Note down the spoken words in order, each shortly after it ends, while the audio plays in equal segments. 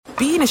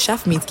being a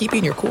chef means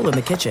keeping your cool in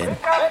the kitchen.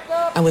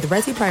 And with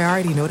Resi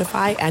Priority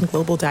Notify and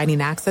Global Dining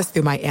Access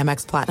through my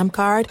Amex Platinum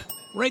card,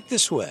 right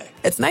this way.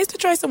 It's nice to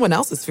try someone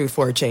else's food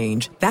for a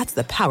change. That's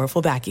the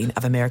powerful backing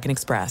of American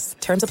Express.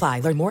 Terms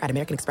apply. Learn more at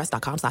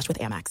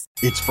americanexpress.com/withAmex.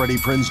 It's Freddie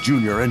Prinze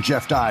Jr. and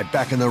Jeff Dye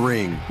back in the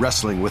ring.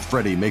 Wrestling with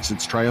Freddie makes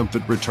its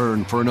triumphant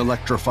return for an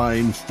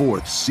electrifying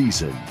 4th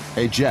season.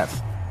 Hey,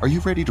 Jeff, are you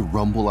ready to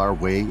rumble our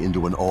way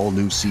into an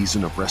all-new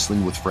season of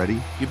Wrestling with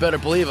Freddie? You better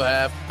believe I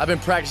have. I've been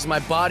practicing my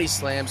body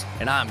slams,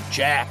 and I'm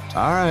jacked.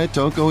 All right,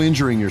 don't go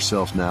injuring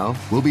yourself now.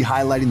 We'll be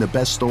highlighting the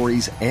best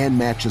stories and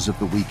matches of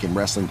the week in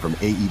wrestling from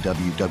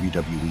AEW,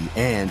 WWE,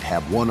 and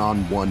have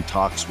one-on-one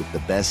talks with the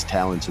best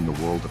talents in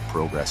the world of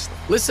pro wrestling.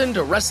 Listen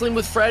to Wrestling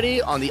with Freddie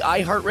on the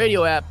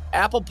iHeartRadio app,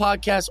 Apple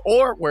Podcasts,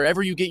 or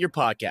wherever you get your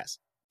podcasts.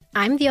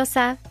 I'm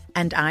Diosa.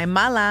 And I'm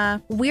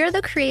Mala. We're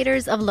the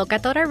creators of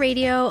Locatora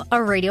Radio, a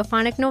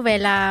radiophonic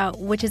novela,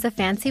 which is a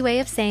fancy way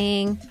of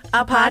saying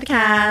a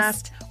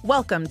podcast.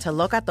 Welcome to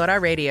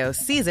Locatora Radio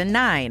Season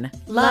 9.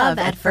 Love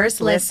at First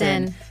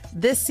Listen.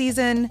 This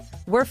season,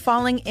 we're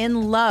falling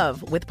in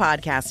love with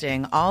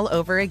podcasting all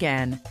over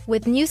again.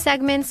 With new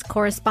segments,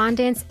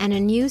 correspondence, and a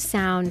new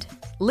sound.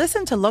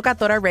 Listen to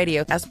Locatora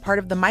Radio as part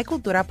of the Michael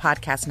Dura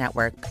Podcast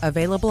Network.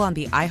 Available on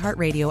the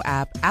iHeartRadio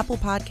app, Apple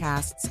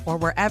Podcasts, or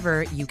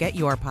wherever you get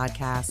your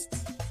podcasts.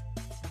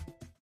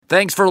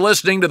 Thanks for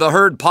listening to the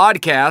Herd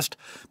Podcast.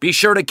 Be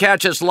sure to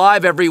catch us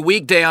live every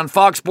weekday on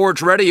Fox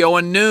Sports Radio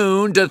at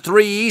noon to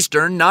 3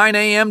 Eastern, 9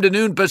 a.m. to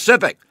noon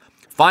Pacific.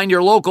 Find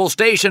your local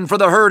station for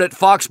the Herd at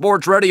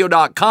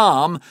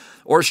foxsportsradio.com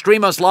or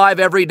stream us live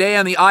every day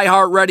on the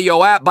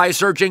iHeartRadio app by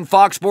searching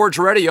Fox Sports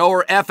Radio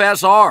or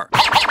FSR. Now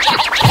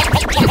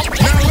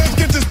let's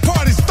get this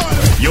party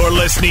started. You're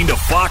listening to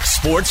Fox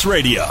Sports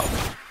Radio.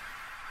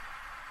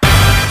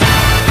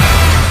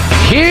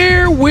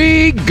 Here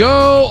we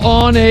go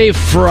on a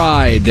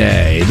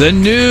Friday. The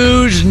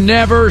news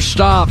never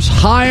stops.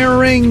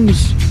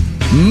 Hirings,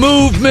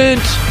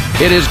 movement.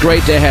 It is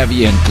great to have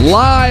you in.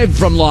 Live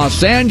from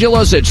Los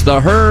Angeles, it's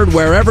The Herd,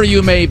 wherever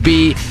you may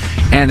be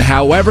and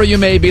however you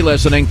may be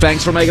listening.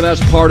 Thanks for making us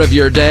part of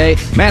your day.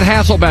 Matt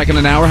Hassel back in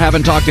an hour.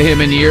 Haven't talked to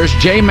him in years.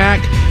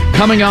 J-Mac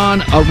coming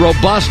on a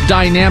robust,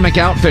 dynamic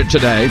outfit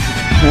today.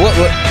 What?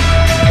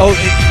 Oh,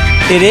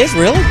 it is?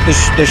 Really?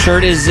 The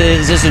shirt is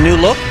this a new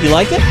look? You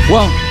like it?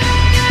 Well,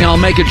 I'll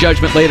make a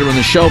judgment later in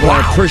the show, but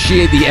I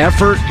appreciate the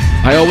effort.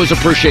 I always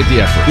appreciate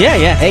the effort.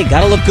 Yeah. Hey,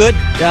 gotta look good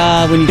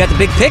when you got the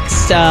big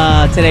picks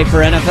today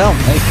for NFL.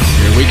 Hey.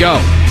 Here we go.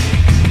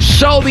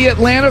 So the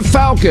Atlanta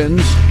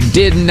Falcons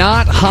did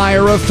not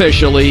hire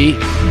officially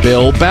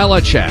Bill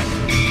Belichick.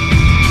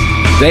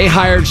 They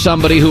hired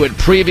somebody who had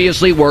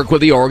previously worked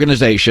with the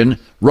organization,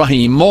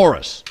 Raheem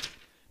Morris.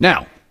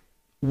 Now,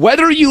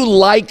 whether you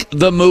like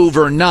the move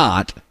or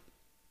not,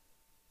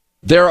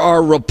 there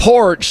are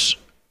reports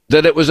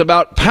that it was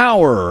about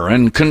power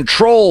and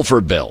control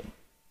for Bill.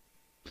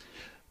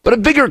 But a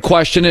bigger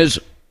question is,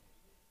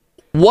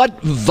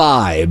 what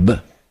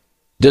vibe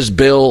does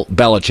Bill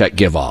Belichick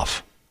give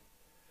off?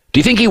 Do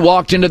you think he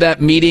walked into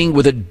that meeting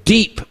with a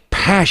deep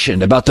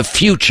passion about the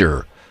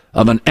future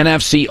of an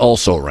NFC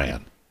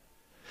also-ran?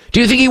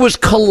 Do you think he was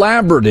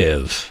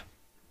collaborative?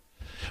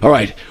 All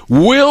right,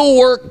 we'll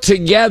work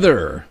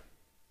together.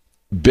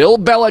 Bill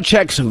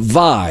Belichick's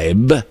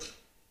vibe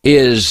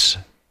is,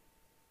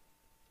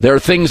 there are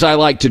things I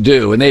like to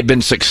do, and they've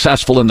been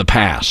successful in the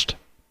past.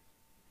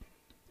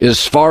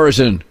 As far as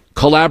a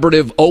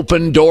collaborative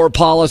open door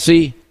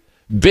policy,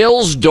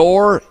 Bill's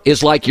door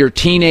is like your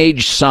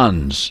teenage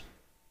son's.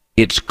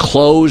 It's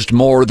closed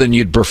more than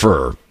you'd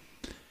prefer.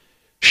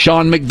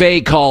 Sean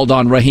McVay called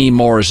on Raheem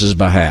Morris's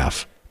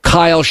behalf.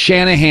 Kyle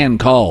Shanahan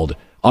called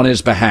on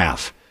his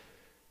behalf.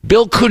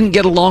 Bill couldn't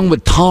get along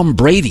with Tom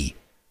Brady,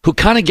 who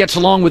kind of gets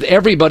along with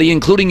everybody,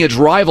 including his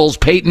rivals,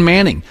 Peyton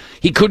Manning.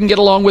 He couldn't get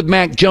along with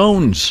Mac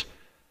Jones.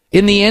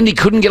 In the end, he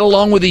couldn't get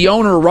along with the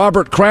owner,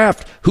 Robert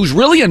Kraft, who's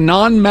really a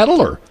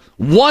non-meddler.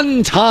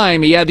 One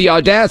time he had the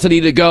audacity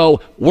to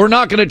go, we're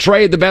not going to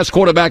trade the best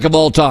quarterback of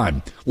all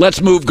time. Let's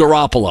move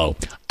Garoppolo.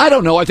 I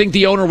don't know. I think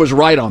the owner was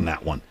right on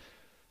that one.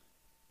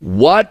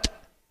 What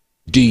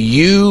does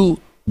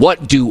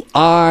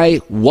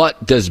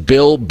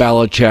Bill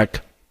Belichick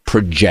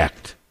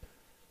project?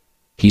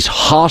 He's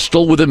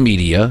hostile with the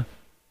media,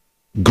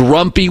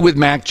 grumpy with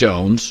Mac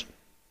Jones,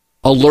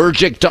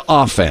 allergic to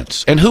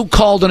offense. And who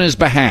called on his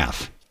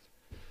behalf?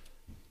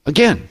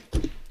 Again,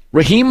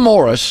 Raheem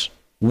Morris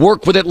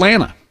worked with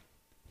Atlanta,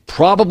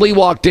 probably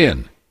walked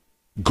in.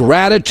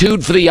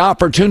 Gratitude for the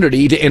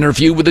opportunity to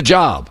interview with the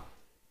job.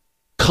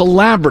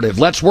 Collaborative,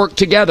 let's work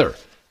together.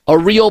 A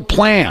real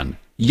plan,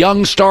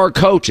 young star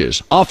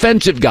coaches,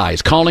 offensive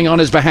guys calling on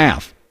his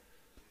behalf.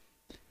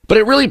 But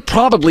it really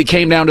probably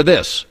came down to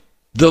this,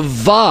 the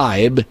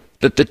vibe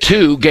that the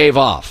two gave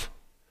off.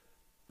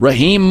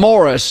 Raheem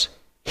Morris,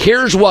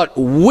 here's what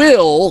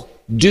we'll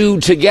do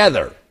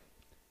together.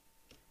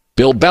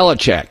 Bill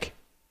Belichick,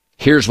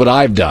 here's what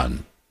I've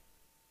done.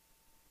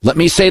 Let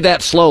me say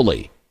that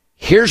slowly.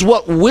 Here's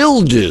what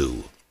we'll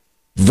do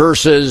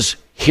versus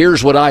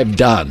here's what I've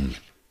done.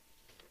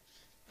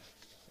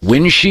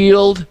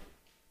 windshield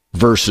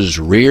versus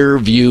rear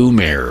view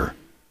mirror.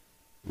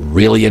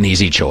 Really an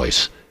easy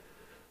choice.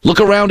 Look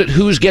around at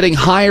who's getting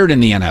hired in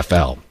the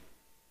NFL.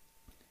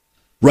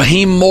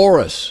 Raheem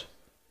Morris,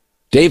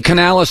 Dave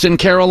Canales in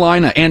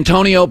Carolina,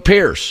 Antonio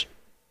Pierce,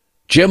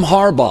 Jim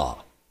Harbaugh.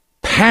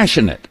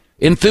 Passionate,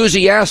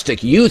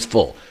 enthusiastic,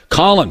 youthful.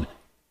 Colin,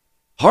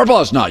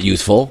 Harbaugh's not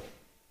youthful.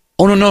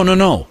 Oh,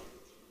 no.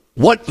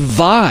 What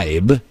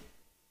vibe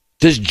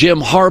does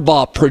Jim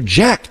Harbaugh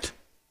project?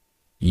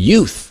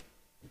 Youth.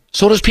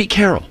 So does Pete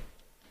Carroll.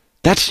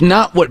 That's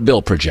not what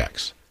Bill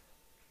projects.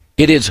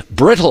 It is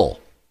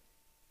brittle,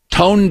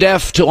 tone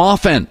deaf to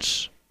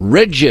offense,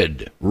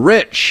 rigid,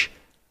 rich,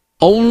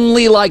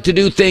 only like to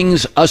do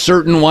things a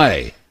certain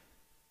way.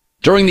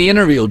 During the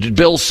interview, did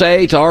Bill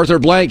say to Arthur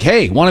Blank,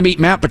 hey, want to meet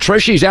Matt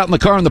Patricia? He's out in the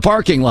car in the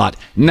parking lot.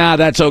 Nah,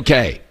 that's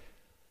okay.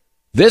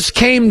 This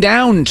came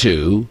down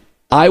to,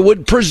 I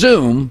would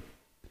presume,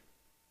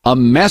 a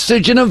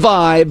message and a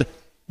vibe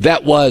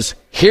that was,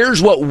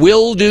 here's what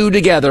we'll do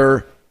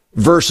together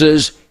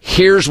versus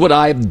here's what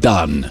I've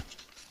done.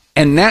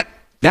 And that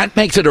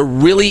makes it a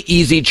really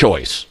easy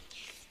choice.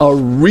 A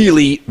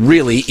really,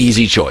 really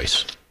easy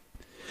choice.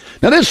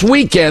 Now, this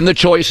weekend, the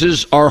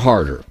choices are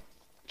harder.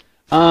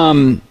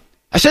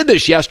 I said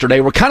this yesterday.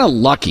 We're kind of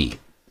lucky.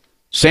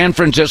 San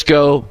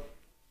Francisco,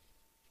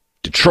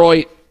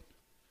 Detroit,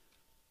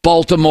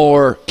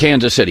 Baltimore,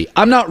 Kansas City.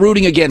 I'm not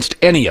rooting against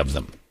any of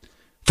them.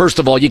 First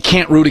of all, you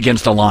can't root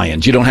against the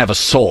Lions. You don't have a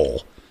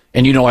soul.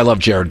 And you know I love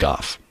Jared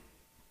Goff.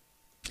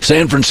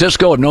 San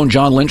Francisco, I've known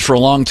John Lynch for a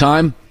long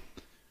time.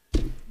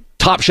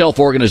 Top shelf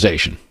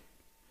organization.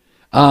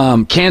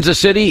 Kansas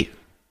City,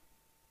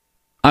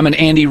 I'm an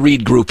Andy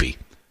Reid groupie.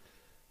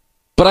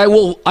 But I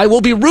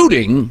will be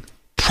rooting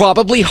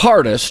probably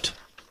hardest,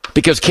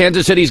 because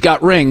Kansas City's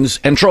got rings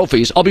and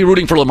trophies, I'll be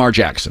rooting for Lamar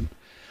Jackson.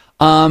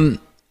 And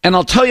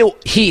I'll tell you,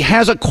 he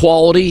has a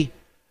quality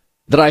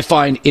that I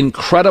find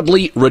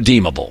incredibly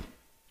redeemable.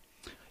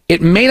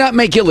 It may not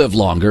make you live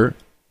longer,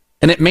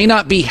 and it may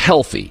not be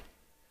healthy.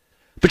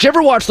 But you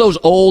ever watch those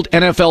old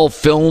NFL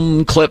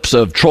film clips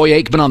of Troy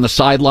Aikman on the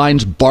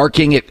sidelines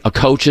barking at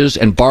coaches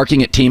and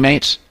barking at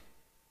teammates?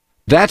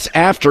 That's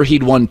after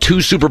he'd won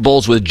 2 Super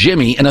Bowls with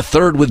Jimmy and a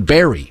 3rd with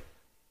Barry.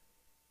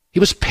 He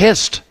was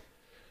pissed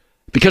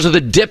because of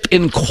the dip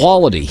in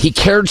quality. He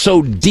cared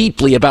so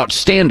deeply about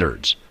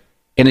standards.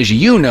 And as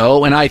you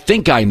know, and I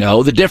think I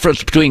know, the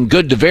difference between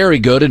good to very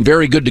good and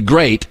very good to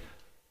great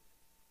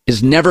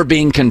is never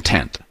being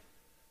content.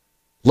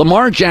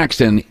 Lamar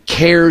Jackson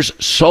cares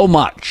so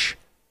much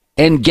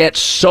and gets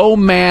so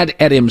mad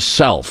at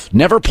himself,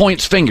 never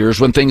points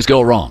fingers when things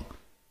go wrong.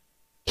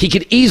 He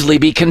could easily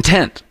be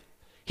content.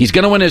 He's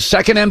going to win his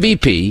 2nd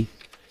MVP.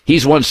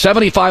 He's won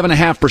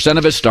 75.5%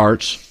 of his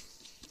starts.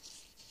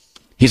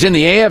 He's in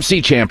the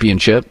AFC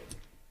Championship,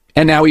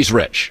 and now he's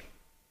rich.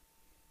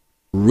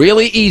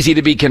 Really easy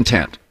to be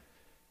content.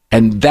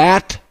 And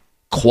that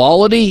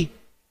quality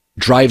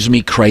drives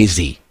me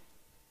crazy.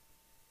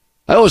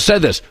 I always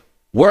said this.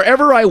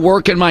 Wherever I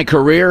work in my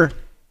career,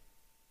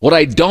 what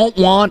I don't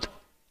want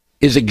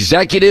is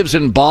executives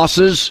and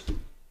bosses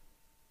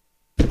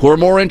who are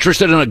more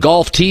interested in a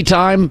golf tee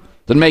time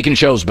than making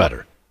shows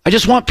better. I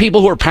just want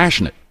people who are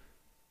passionate,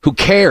 who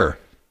care,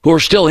 who are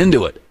still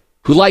into it,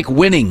 who like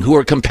winning, who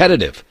are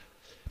competitive.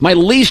 My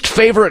least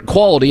favorite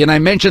quality, and I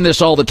mention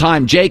this all the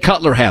time, Jay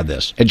Cutler had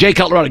this. And Jay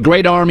Cutler had a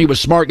great arm. He was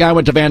a smart guy,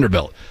 went to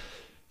Vanderbilt.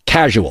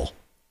 Casual.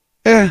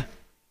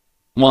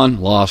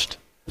 Won, lost.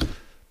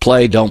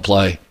 Play, don't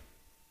play.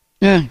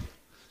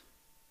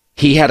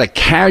 He had a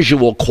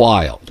casual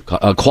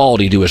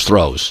quality to his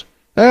throws.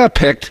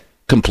 Picked,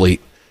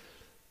 complete.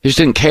 He just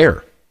didn't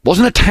care.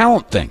 Wasn't a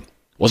talent thing.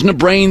 Wasn't a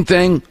brain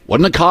thing.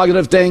 Wasn't a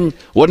cognitive thing.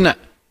 Wasn't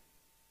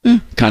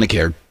a... kind of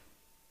cared.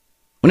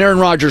 When Aaron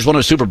Rodgers won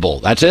a Super Bowl,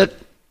 that's it?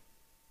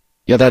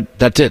 Yeah,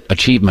 that's it.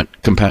 Achievement,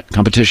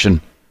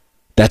 competition.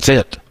 That's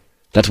it.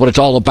 That's what it's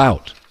all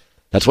about.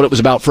 That's what it was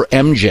about for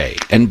MJ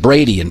and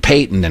Brady and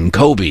Peyton and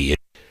Kobe.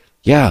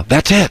 Yeah,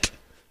 that's it.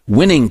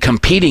 Winning,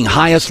 competing,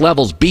 highest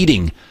levels,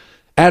 beating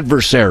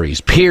adversaries,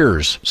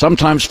 peers,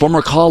 sometimes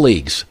former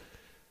colleagues.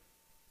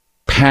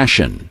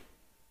 Passion.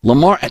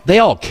 Lamar, they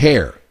all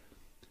care.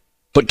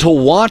 But to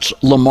watch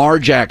Lamar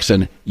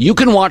Jackson, you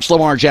can watch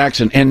Lamar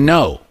Jackson and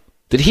know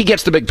that he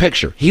gets the big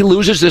picture. He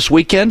loses this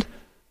weekend.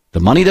 The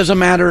money doesn't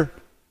matter.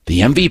 The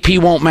MVP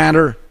won't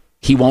matter.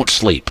 He won't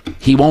sleep.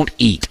 He won't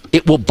eat.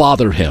 It will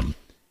bother him.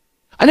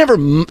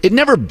 It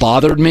never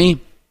bothered me,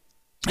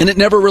 and it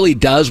never really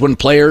does when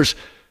players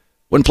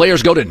go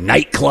to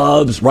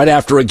nightclubs right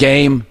after a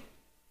game.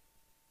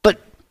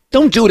 But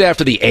don't do it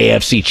after the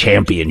AFC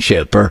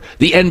Championship or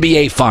the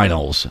NBA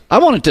Finals. I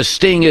want it to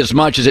sting as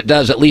much as it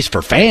does, at least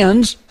for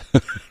fans,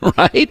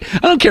 right? I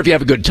don't care if you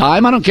have a good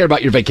time. I don't care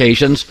about your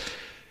vacations.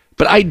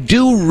 But I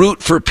do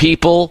root for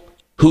people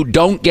who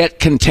don't get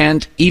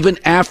content even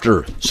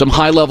after some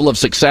high level of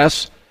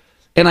success.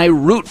 And I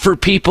root for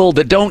people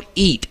that don't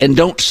eat and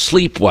don't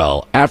sleep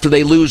well after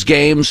they lose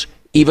games,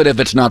 even if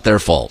it's not their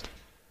fault.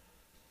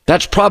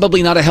 That's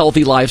probably not a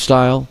healthy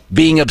lifestyle,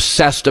 being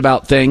obsessed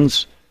about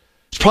things.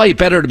 It's probably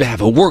better to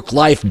have a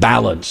work-life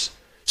balance.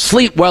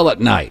 Sleep well at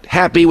night,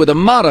 happy with a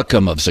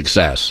modicum of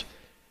success.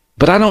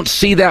 But I don't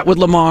see that with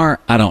Lamar.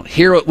 I don't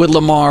hear it with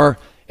Lamar.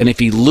 And if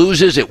he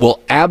loses, it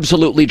will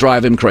absolutely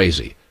drive him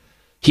crazy.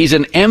 He's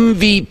an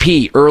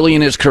MVP early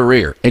in his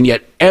career, and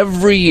yet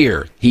every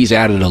year he's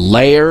added a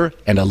layer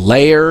and a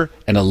layer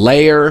and a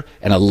layer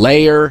and a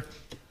layer.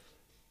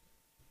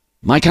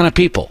 My kind of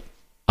people.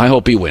 I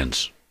hope he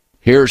wins.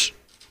 Here's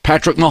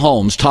Patrick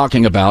Mahomes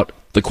talking about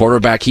the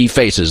quarterback he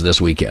faces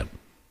this weekend.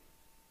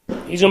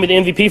 He's going to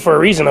be the MVP for a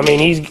reason. I mean,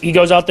 he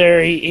goes out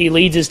there, he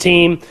leads his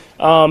team,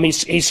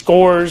 he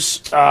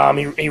scores,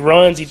 he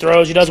runs, he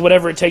throws, he does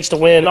whatever it takes to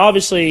win.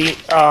 Obviously,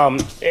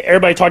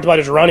 everybody talked about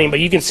his running,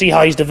 but you can see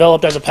how he's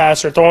developed as a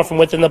passer, throwing from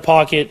within the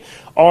pocket,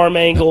 arm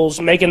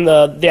angles, making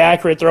the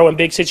accurate throw in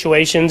big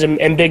situations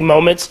and big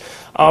moments.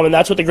 And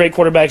that's what the great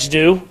quarterbacks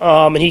do.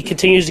 And he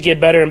continues to get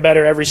better and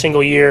better every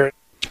single year.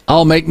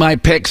 I'll make my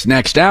picks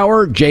next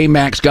hour.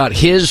 J-Max got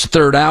his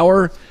third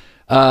hour.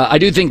 I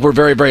do think we're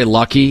very, very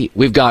lucky.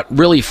 We've got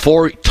really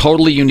 4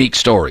 totally unique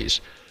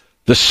stories.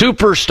 The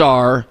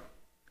superstar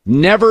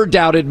never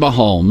doubted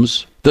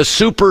Mahomes. The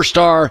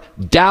superstar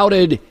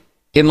doubted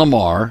in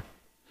Lamar.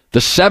 The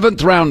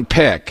 7th round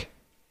pick.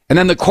 And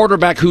then the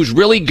quarterback who's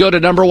really good, a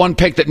number 1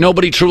 pick that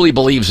nobody truly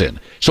believes in.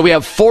 So we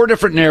have 4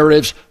 different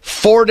narratives,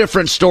 4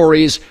 different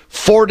stories,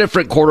 4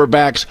 different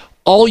quarterbacks,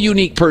 all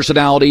unique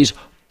personalities,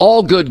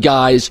 all good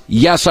guys.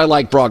 Yes, I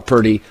like Brock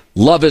Purdy.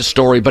 Love his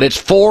story. But it's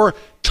 4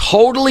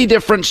 totally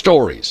different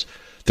stories.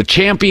 The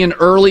champion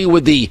early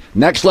with the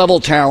next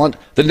level talent,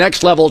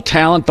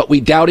 but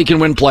we doubt he can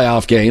win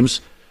playoff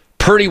games.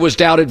 Purdy was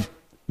doubted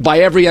by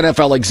every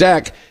NFL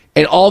exec,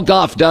 and all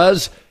Goff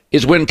does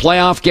is win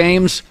playoff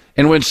games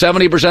and win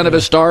 70% of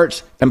his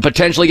starts and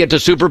potentially get to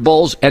Super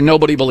Bowls, and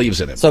nobody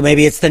believes in him. So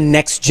maybe it's the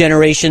next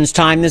generation's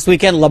time this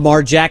weekend.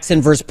 Lamar Jackson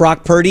versus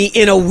Brock Purdy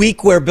in a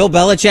week where Bill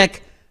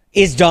Belichick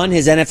is done.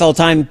 His NFL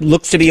time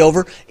looks to be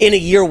over. In a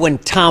year when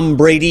Tom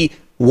Brady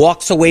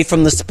walks away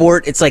from the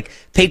sport. It's like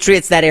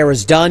Patriots, that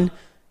era's done.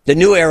 The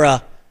new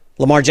era,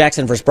 Lamar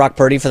Jackson versus Brock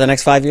Purdy for the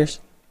next 5 years?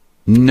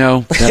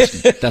 No,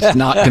 that's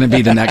not going to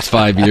be the next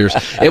 5 years.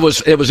 It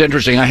was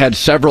interesting. I had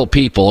several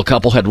people, a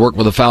couple had worked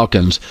with the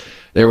Falcons.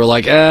 They were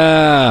like,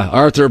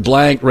 Arthur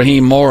Blank,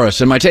 Raheem Morris.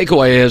 And my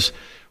takeaway is,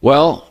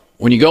 well,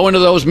 when you go into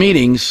those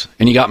meetings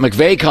and you got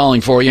McVay calling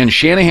for you and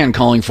Shanahan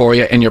calling for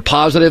you and you're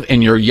positive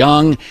and you're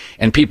young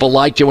and people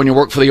liked you when you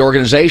work for the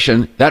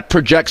organization, that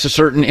projects a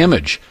certain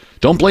image.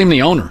 Don't blame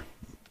the owner.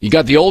 You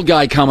got the old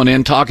guy coming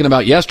in talking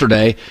about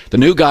yesterday, the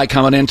new guy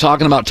coming in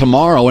talking about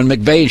tomorrow, and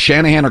McVay and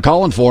Shanahan are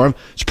calling for him.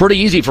 It's pretty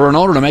easy for an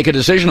owner to make a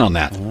decision on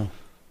that.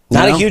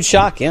 Not a huge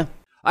shock, yeah.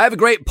 I have a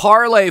great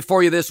parlay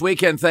for you this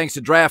weekend thanks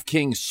to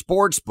DraftKings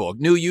Sportsbook.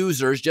 New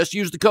users, just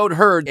use the code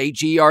HERD,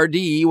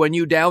 H-E-R-D, when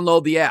you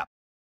download the app.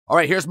 All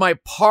right, here's my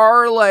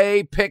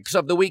parlay picks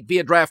of the week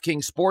via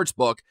DraftKings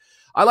Sportsbook.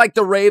 I like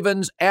the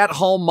Ravens at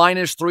home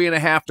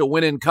 -3.5 to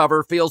win and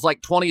cover. Feels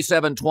like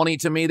 27-20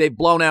 to me. They've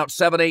blown out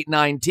 7, 8,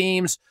 9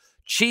 teams.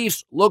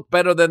 Chiefs look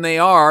better than they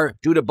are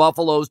due to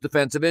Buffalo's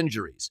defensive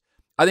injuries.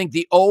 I think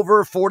the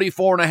over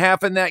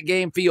 44.5 in that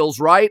game feels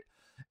right.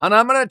 And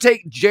I'm going to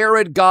take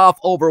Jared Goff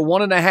over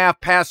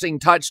 1.5 passing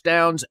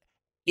touchdowns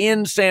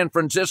in San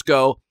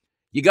Francisco.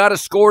 You got to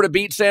score to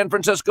beat San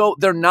Francisco.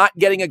 They're not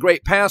getting a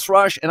great pass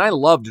rush, and I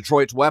love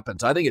Detroit's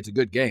weapons. I think it's a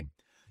good game.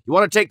 You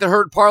want to take the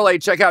Herd Parlay,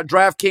 check out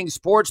DraftKings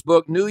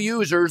Sportsbook. New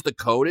users, the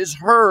code is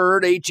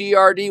HERD,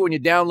 H-E-R-D, when you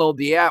download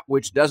the app,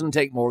 which doesn't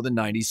take more than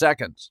 90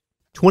 seconds.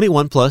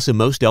 21 plus in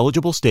most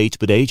eligible states,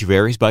 but age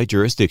varies by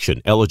jurisdiction.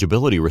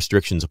 Eligibility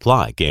restrictions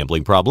apply.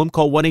 Gambling problem?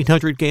 Call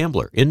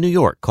 1-800-GAMBLER. In New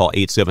York, call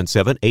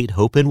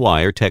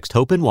 877-8-HOPE-NY or text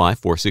HOPE-NY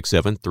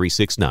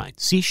 467-369.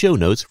 See show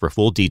notes for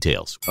full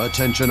details.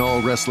 Attention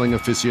all wrestling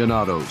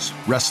aficionados.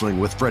 Wrestling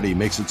with Freddie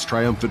makes its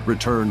triumphant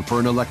return for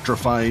an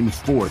electrifying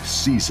 4th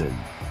season.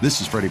 This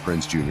is Freddie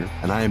Prinze Jr.,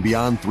 and I am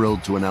beyond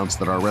thrilled to announce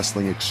that our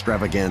wrestling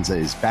extravaganza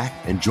is back,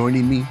 and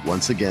joining me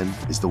once again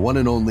is the one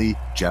and only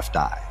Jeff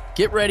Dye.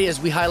 Get ready as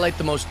we highlight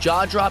the most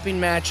jaw-dropping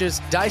matches,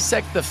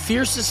 dissect the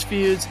fiercest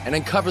feuds, and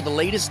uncover the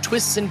latest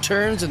twists and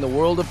turns in the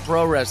world of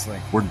pro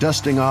wrestling. We're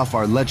dusting off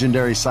our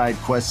legendary side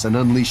quests and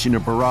unleashing a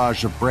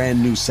barrage of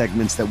brand new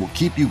segments that will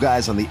keep you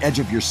guys on the edge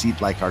of your seat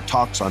like our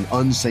talks on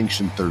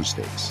Unsanctioned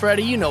Thursdays.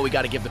 Freddie, you know we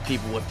got to give the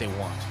people what they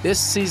want. This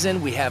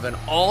season, we have an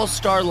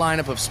all-star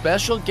lineup of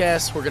special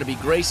guests who are going to be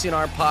gracing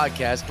our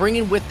podcast,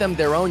 bringing with them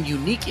their own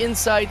unique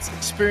insights,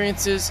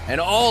 experiences, and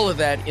all of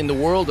that in the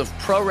world of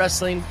pro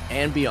wrestling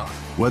and beyond.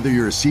 Whether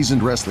you're a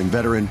seasoned wrestling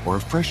veteran or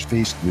a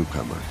fresh-faced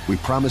newcomer, we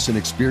promise an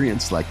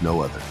experience like no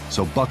other.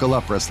 So buckle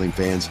up, wrestling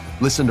fans.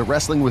 Listen to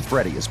Wrestling with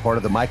Freddie as part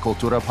of the My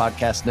Cultura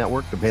Podcast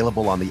Network,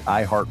 available on the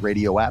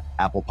iHeartRadio app,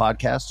 Apple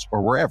Podcasts,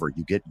 or wherever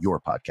you get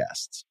your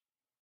podcasts.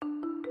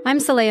 I'm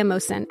Saleha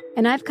Mohsen,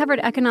 and I've covered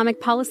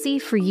economic policy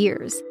for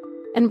years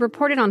and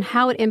reported on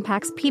how it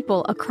impacts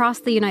people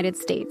across the United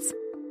States.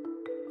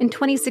 In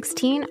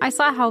 2016, I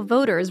saw how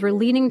voters were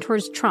leaning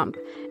towards Trump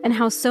and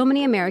how so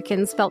many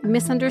Americans felt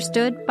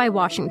misunderstood by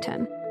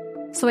Washington.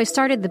 So I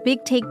started the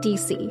Big Take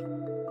DC.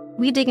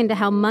 we dig into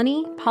how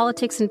money,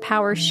 politics, and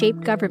power shape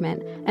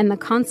government and the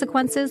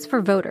consequences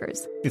for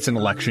voters. It's an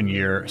election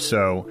year,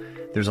 so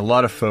there's a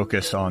lot of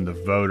focus on the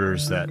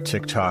voters that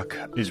TikTok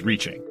is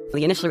reaching.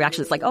 The initial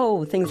reaction is like,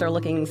 oh, things are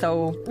looking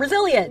so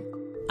resilient.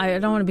 I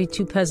don't want to be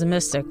too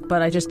pessimistic,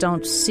 but I just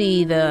don't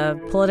see the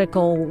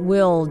political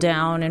will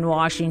down in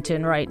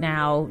Washington right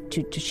now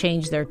to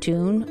change their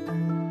tune.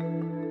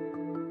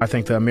 I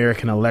think the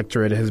American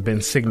electorate has been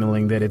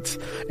signaling that it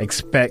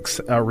expects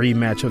a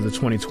rematch of the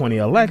 2020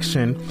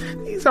 election.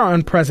 These are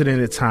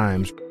unprecedented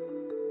times.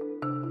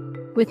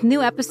 With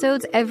new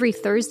episodes every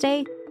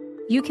Thursday,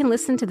 you can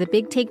listen to The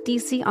Big Take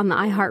DC on the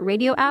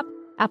iHeartRadio app,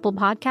 Apple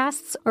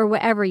Podcasts, or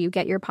wherever you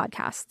get your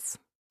podcasts.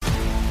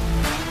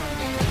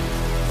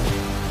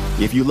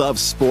 If you love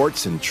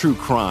sports and true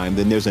crime,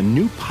 then there's a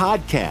new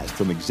podcast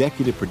from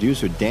executive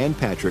producer Dan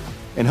Patrick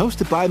and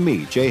hosted by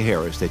me, Jay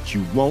Harris, that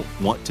you won't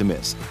want to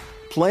miss.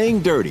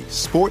 Playing Dirty: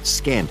 Sports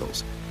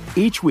Scandals.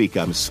 Each week,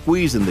 I'm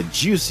squeezing the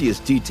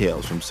juiciest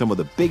details from some of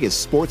the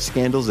biggest sports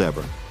scandals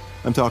ever.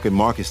 I'm talking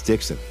Marcus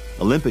Dixon,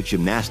 Olympic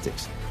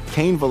gymnastics,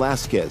 Cain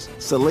Velasquez,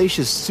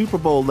 salacious Super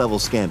Bowl-level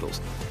scandals.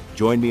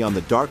 Join me on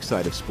the dark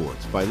side of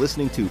sports by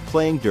listening to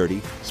Playing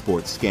Dirty: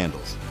 Sports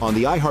Scandals on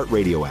the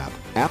iHeartRadio app,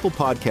 Apple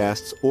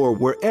Podcasts, or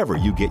wherever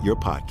you get your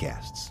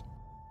podcasts.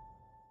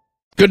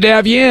 Good to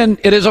have you in.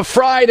 It is a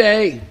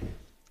Friday.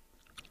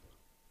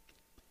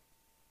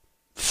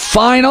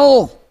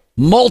 Final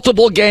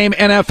multiple game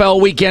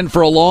NFL weekend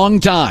for a long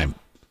time.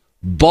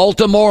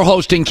 Baltimore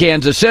hosting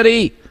Kansas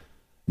City,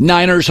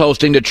 Niners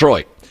hosting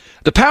Detroit.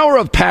 The power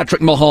of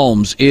Patrick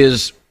Mahomes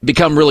is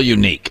become really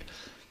unique.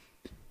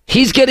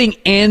 He's getting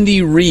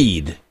Andy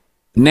Reid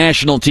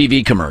national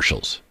TV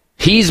commercials.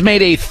 He's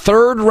made a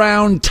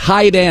third-round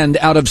tight end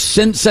out of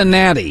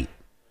Cincinnati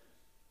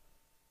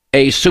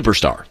a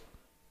superstar.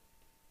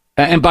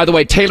 And by the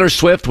way, Taylor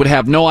Swift would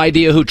have no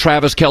idea who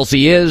Travis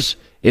Kelce is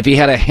if he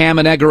had a ham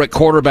and egger at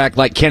quarterback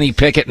like Kenny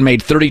Pickett and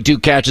made 32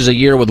 catches a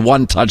year with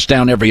 1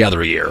 touchdown every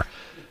other year.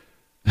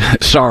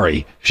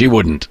 Sorry, she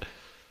wouldn't.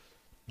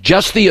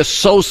 Just the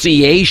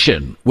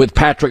association with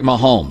Patrick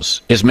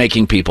Mahomes is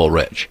making people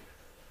rich.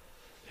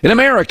 In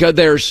America,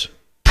 there's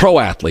pro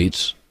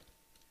athletes,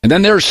 and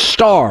then there's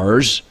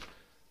stars,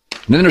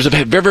 and then there's a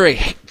very, very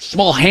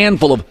small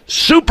handful of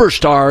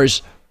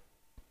superstars,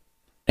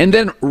 and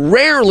then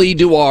rarely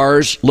do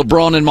ours,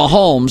 LeBron and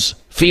Mahomes,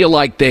 feel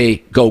like they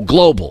go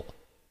global.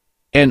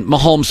 And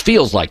Mahomes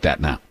feels like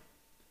that now.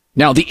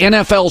 Now, the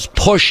NFL's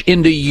push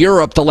into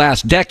Europe the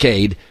last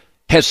decade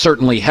has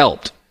certainly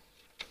helped.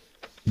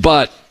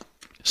 But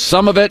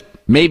some of it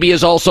maybe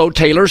is also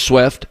Taylor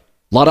Swift.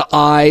 A lot of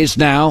eyes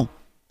now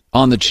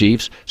on the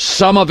Chiefs.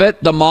 Some of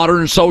it, the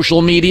modern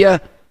social media,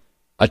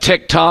 a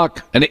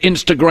TikTok, an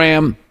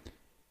Instagram.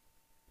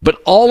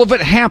 But all of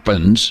it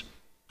happens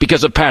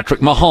because of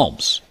Patrick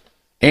Mahomes.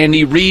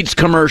 Andy Reid's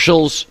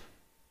commercials,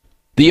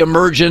 the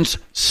emergence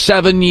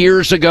 7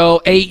 years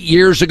ago, 8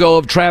 years ago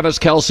of Travis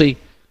Kelce.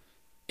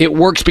 It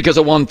works because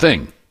of one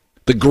thing.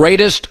 The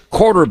greatest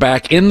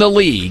quarterback in the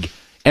league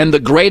and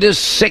the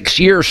greatest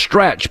 6-year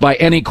stretch by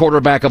any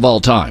quarterback of all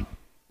time.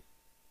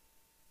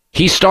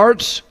 He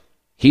starts,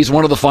 he's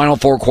one of the final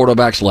 4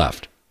 quarterbacks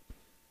left.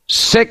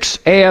 6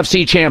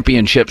 AFC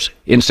championships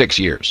in 6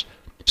 years.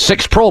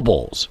 6 Pro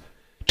Bowls.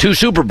 2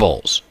 Super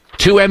Bowls.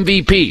 2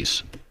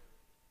 MVPs.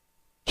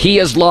 He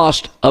has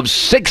lost of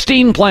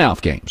 16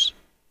 playoff games.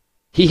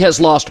 He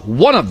has lost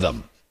one of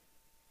them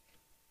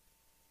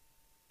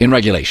in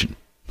regulation.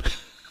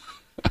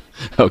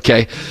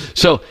 Okay?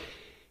 So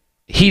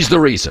he's the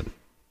reason.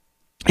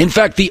 In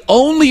fact, the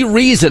only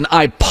reason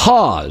I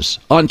pause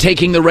on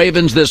taking the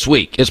Ravens this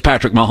week is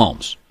Patrick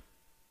Mahomes.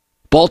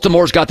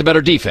 Baltimore's got the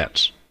better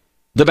defense,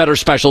 the better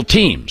special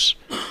teams,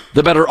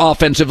 the better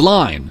offensive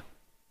line,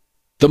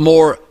 the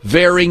more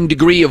varying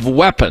degree of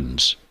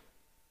weapons.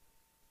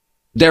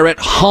 They're at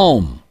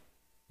home.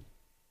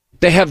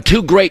 They have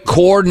 2 great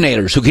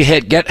coordinators who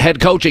can get head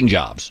coaching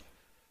jobs.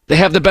 They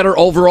have the better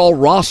overall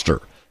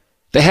roster.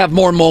 They have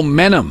more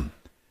momentum.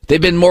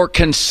 They've been more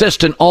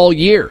consistent all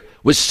year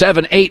with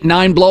 7, 8,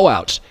 9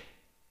 blowouts.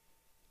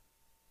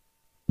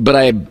 But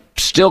I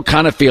still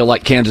kind of feel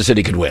like Kansas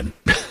City could win.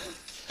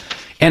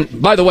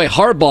 And by the way,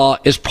 Harbaugh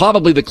is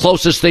probably the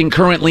closest thing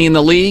currently in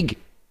the league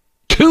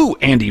to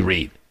Andy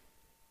Reid.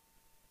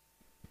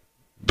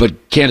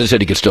 But Kansas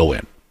City could still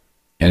win.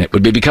 And it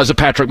would be because of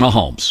Patrick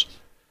Mahomes.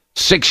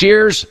 6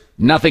 years,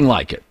 nothing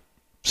like it.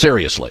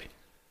 Seriously.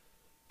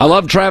 I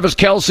love Travis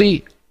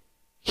Kelce.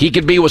 He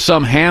could be with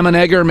some ham and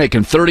egger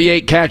making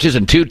 38 catches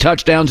and 2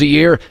 touchdowns a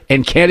year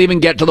and can't even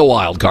get to the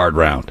wild card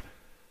round.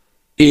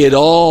 It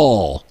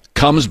all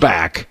comes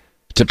back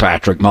to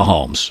Patrick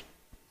Mahomes.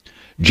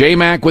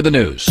 J-Mac with the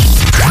news.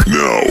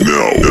 No.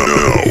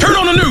 Turn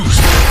on the news.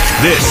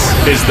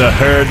 This is the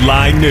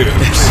Herdline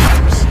News.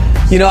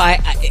 You know,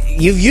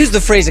 you've used the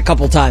phrase a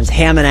couple times,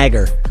 ham and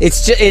egger.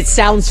 It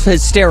sounds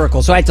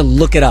hysterical, so I had to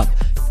look it up.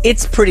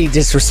 it's pretty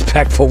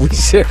disrespectful.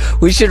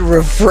 We should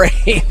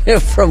refrain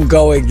from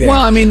going there.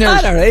 Well, I mean,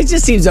 I don't know. It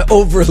just seems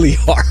overly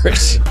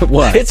harsh.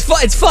 What?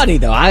 It's funny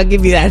though. I'll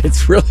give you that.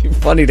 It's really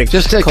funny to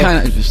He's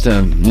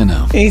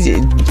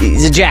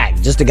a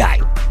jag, just a guy.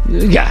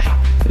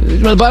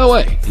 By the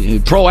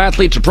way, pro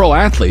athletes are pro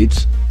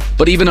athletes,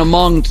 but even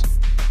among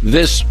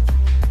this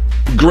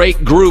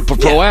great group of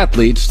pro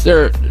athletes,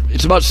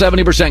 it's about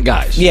 70%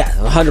 guys. Yeah,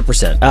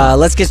 100%.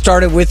 Let's get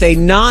started with a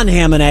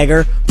non-ham and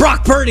egger,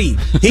 Brock Purdy.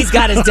 He's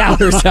got his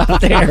doubters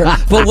out there.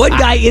 But one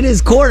guy in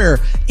his corner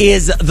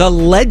is the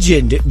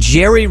legend,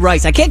 Jerry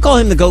Rice. I can't call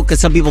him the GOAT because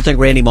some people think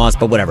Randy Moss,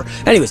 but whatever.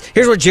 Anyways,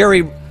 here's what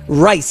Jerry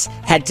Rice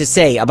had to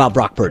say about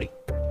Brock Purdy.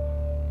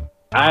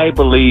 I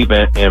believe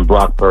in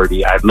Brock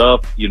Purdy. I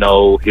love,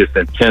 his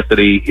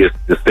intensity, his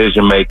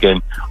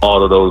decision-making,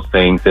 all of those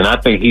things. And I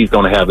think he's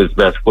going to have his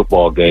best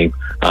football game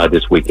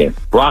this weekend.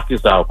 Brock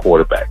is our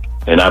quarterback,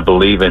 and I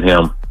believe in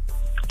him.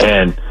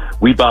 And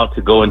we about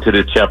to go into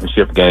the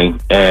championship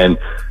game. And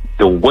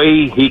the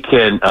way he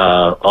can,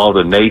 all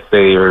the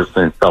naysayers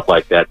and stuff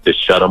like that, to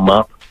shut him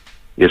up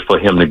is for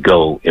him to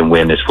go and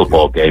win this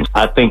football game.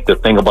 I think the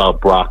thing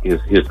about Brock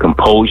is his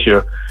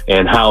composure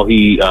and how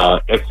he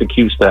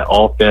executes that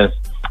offense.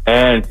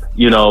 And,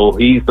 he's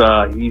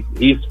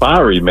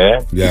fiery,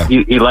 man. Yeah.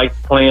 He likes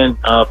playing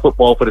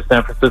football for the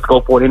San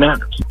Francisco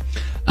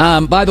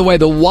 49ers. By the way,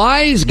 the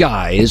wise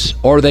guys,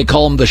 or they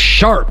call them the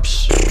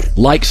sharps,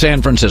 like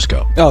San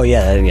Francisco. Oh,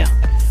 yeah.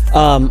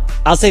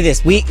 I'll say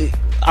this.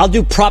 I'll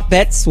do prop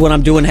bets when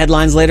I'm doing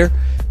headlines later,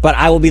 but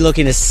I will be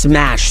looking to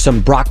smash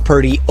some Brock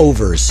Purdy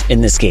overs in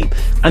this game.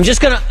 I'm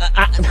just going to...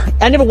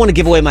 I never want to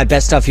give away my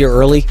best stuff here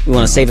early. We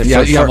want to save it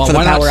for the power hour.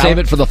 Why not save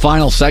it for the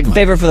final segment?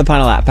 Save it for the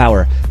final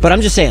power. But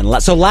I'm just saying,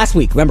 so last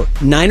week, remember,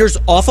 Niners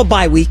off a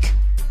bye week,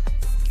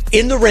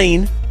 in the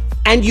rain,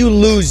 and you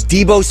lose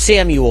Deebo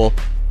Samuel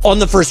on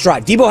the first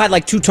drive. Deebo had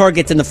like 2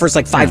 targets in the first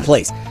 5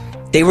 plays.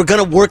 They were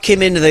going to work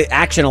him into the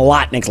action a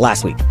lot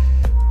last week.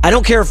 I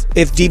don't care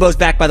if Deebo's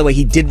back, by the way.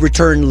 He did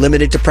return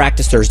limited to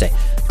practice Thursday.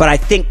 But I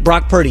think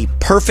Brock Purdy,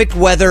 perfect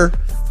weather,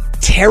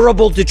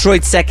 terrible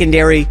Detroit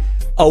secondary,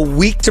 a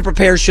week to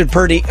prepare should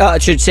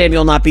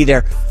Samuel not be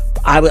there.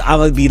 I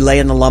would be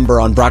laying the lumber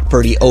on Brock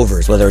Purdy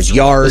overs, whether it's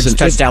yards,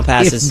 touchdown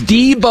passes. If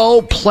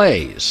Deebo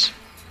plays,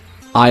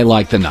 I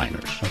like the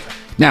Niners. Okay.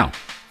 Now,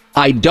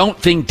 I don't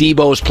think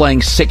Deebo is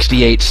playing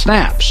 68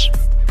 snaps.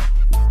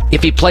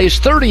 If he plays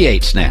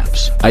 38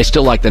 snaps, I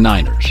still like the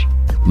Niners.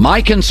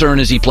 My concern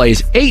is he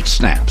plays 8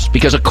 snaps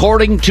because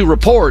according to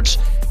reports,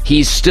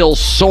 he's still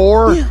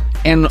sore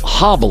and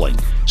hobbling.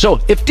 So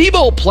if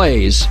Deebo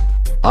plays,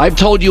 I've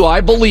told you I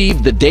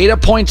believe the data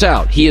points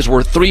out he is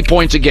worth 3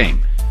 points a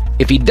game.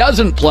 If he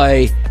doesn't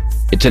play,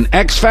 it's an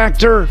X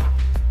factor.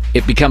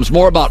 It becomes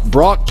more about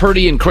Brock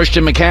Purdy and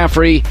Christian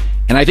McCaffrey,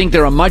 and I think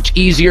they're a much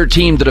easier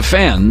team to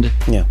defend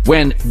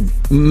when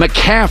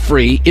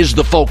McCaffrey is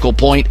the focal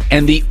point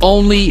and the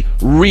only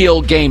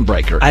real game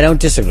breaker. I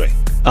don't disagree.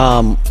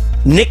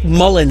 Nick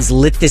Mullins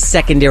lit this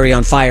secondary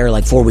on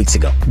fire 4 weeks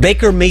ago.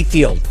 Baker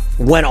Mayfield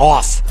went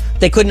off.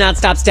 They could not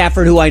stop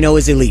Stafford, who I know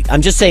is elite.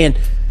 I'm just saying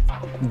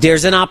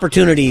there's an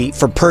opportunity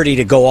for Purdy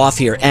to go off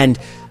here. And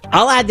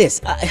I'll add this.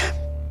 I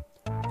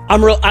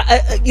don't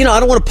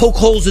want to poke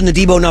holes in the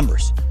Deebo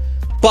numbers.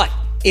 But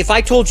if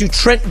I told you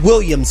Trent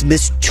Williams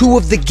missed 2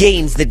 of the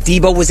games that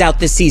Deebo was out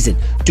this season,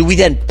 do we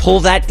then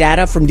pull that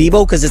data from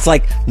Deebo? Because it's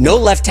no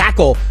left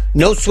tackle,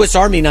 no Swiss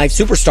Army knife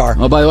superstar.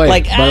 Oh, by the way,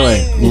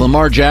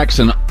 Lamar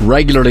Jackson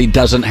regularly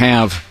doesn't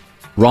have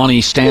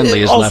Ronnie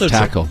Stanley as left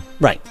tackle.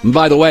 Right. And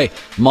by the way,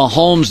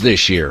 Mahomes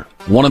this year,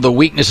 one of the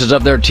weaknesses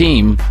of their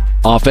team,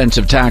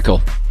 offensive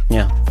tackle.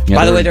 Yeah.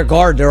 By the way, their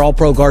they're all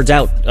pro guards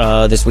out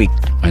this week.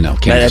 I know.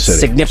 Kansas City.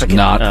 Significant.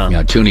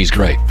 Tooney's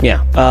great.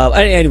 Yeah.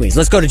 Anyways,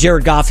 let's go to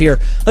Jared Goff here.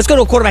 Let's go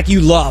to a quarterback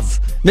you love,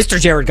 Mr.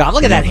 Jared Goff.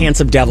 Look at that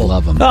handsome devil.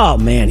 Love him. Oh,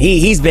 man.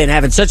 He's been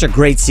having such a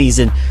great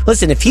season.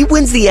 Listen, if he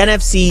wins the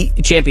NFC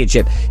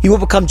Championship, he will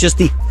become just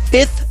the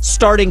 5th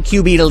starting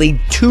QB to lead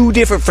 2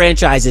 different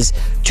franchises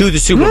to the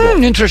Super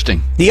Bowl.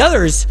 Interesting. The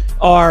others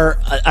are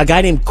a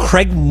guy named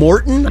Craig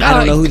Morton. I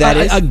don't know who that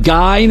is. A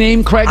guy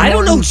named Craig Morton? I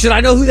don't know. Should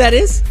I know who that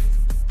is?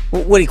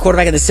 What, he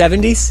quarterback in the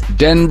 70s?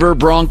 Denver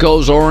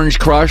Broncos Orange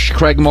Crush,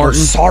 Craig Morton.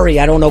 Oh, sorry,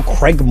 I don't know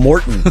Craig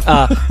Morton.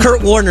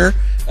 Kurt Warner.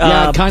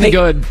 Kind of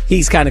good.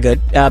 He's kind of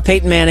good.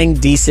 Peyton Manning,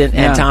 decent,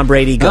 and Tom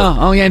Brady, good.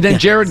 Oh, yeah, and then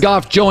Jared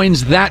Goff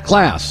joins that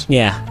class.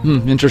 Yeah.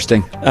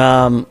 Interesting.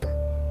 I'll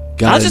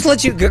just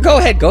let you go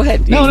ahead. Go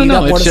ahead. No. You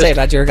have more to say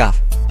about Jared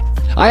Goff.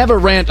 I have a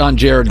rant on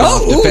Jared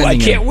Goff. I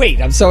can't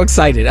wait. I'm so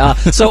excited.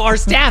 So our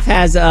staff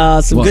has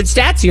some good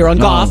stats here on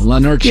Goff.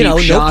 No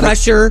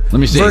pressure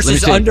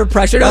versus under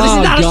pressure. No, this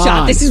is not a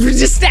shot. This is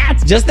just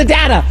stats, just the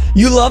data.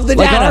 You love the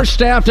data. Our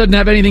staff doesn't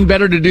have anything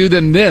better to do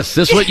than this.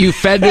 This is what you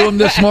fed to him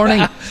this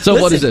morning?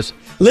 So what is this?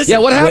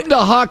 Listen, what happened to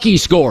hockey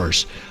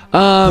scores?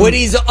 When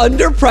he's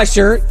under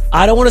pressure,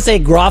 I don't want to say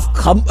Goff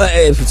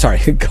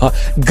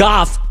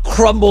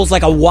crumbles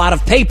like a wad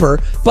of paper,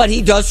 but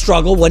he does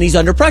struggle when he's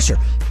under pressure.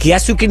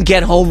 Guess who can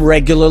get home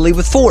regularly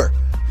with 4?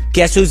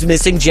 Guess who's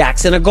missing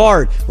Jackson, a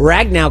guard?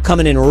 Ragnow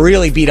coming in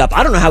really beat up.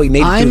 I don't know how he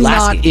made it through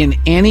last game. I'm not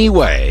in any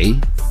way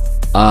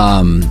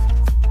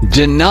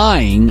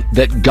denying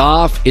that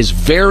Goff is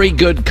very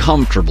good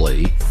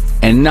comfortably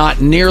and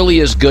not nearly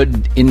as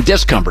good in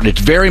discomfort. It's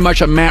very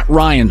much a Matt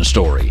Ryan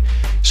story.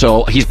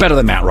 So he's better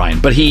than Matt Ryan.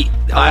 But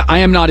I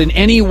am not in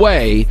any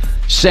way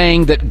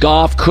saying that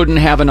Goff couldn't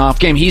have an off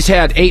game. He's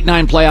had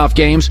 8-9 playoff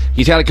games.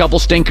 He's had a couple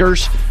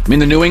stinkers. I mean,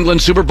 the New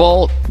England Super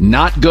Bowl,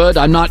 not good.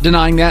 I'm not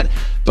denying that.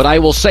 But I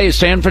will say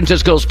San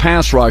Francisco's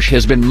pass rush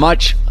has been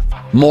much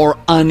more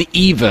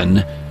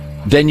uneven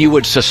than you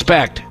would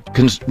suspect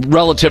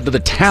relative to the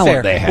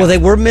talent they have. Well, they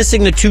were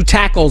missing the 2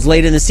 tackles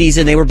late in the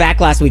season. They were back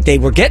last week. They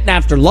were getting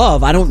after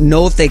Love. I don't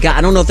know if they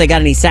got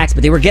any sacks,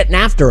 but they were getting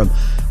after him.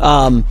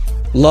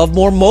 Love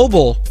more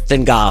mobile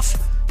than Goff.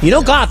 You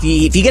know, Goff,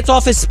 if he gets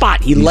off his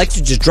spot, he likes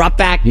to just drop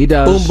back. He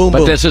does. Boom, boom, but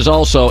boom. This is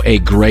also a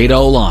great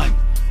O-line.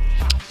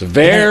 It's a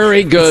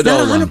very good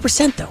O-line. It's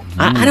not 100%, though.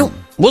 I don't...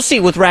 We'll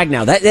see with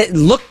Ragnow. That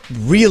looked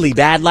really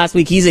bad last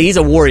week. He's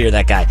a warrior,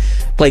 that guy.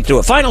 Played through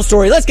it. Final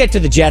story. Let's get to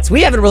the Jets.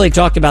 We haven't really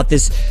talked about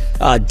this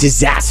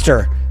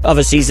disaster of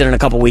a season in a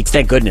couple weeks.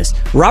 Thank goodness.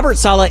 Robert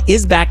Saleh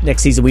is back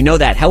next season. We know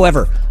that.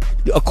 However,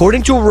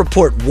 according to a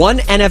report, one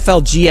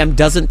NFL GM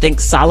doesn't think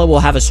Saleh will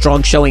have a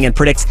strong showing and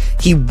predicts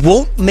he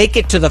won't make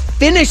it to the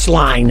finish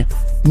line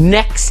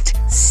next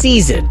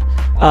season.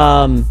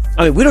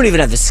 I mean, we don't even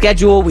have the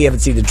schedule. We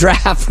haven't seen the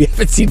draft. We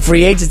haven't seen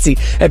free agency.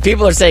 And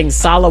people are saying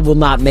Saleh will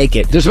not make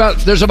it. There's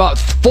about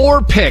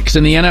 4 picks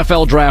in the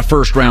NFL draft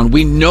first round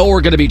we know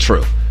are going to be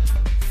true.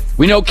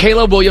 We know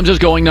Caleb Williams is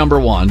going number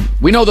 1.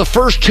 We know the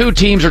first 2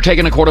 teams are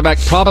taking a quarterback,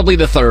 probably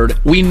the third.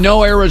 We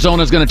know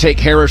Arizona's going to take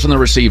Harrison, the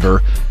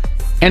receiver.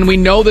 And we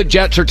know the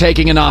Jets are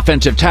taking an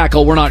offensive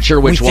tackle. We're not sure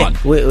which one.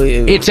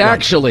 It's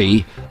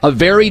actually a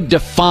very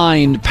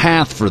defined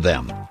path for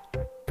them.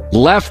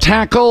 Left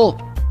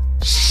tackle,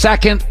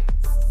 second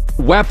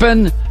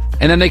weapon,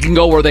 and then they can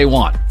go where they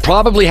want.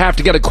 Probably have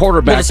to get a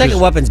quarterback. Well, the second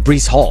weapon's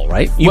Breece Hall,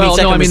 right?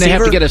 They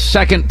have to get a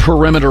second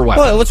perimeter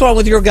weapon. Well, what's wrong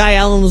with your guy,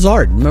 Alan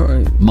Lazard?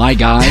 My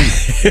guy?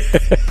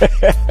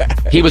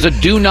 He was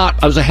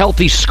a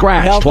healthy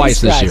scratch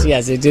twice this year.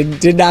 Yes, it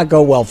did not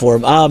go well for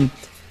him.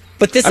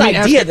 But this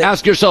idea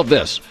ask yourself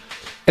this,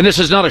 and this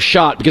is not a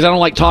shot because I don't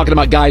like talking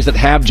about guys that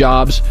have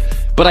jobs,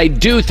 but I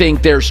do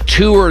think there's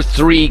 2 or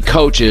 3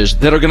 coaches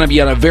that are going to be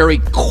on a very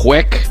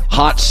quick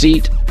hot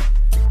seat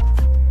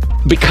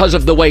because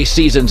of the way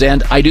seasons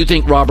end. I do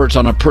think Robert's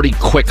on a pretty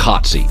quick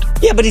hot seat.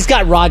 Yeah, but he's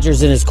got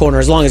Rodgers in his corner.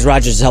 As long as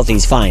Rodgers is healthy,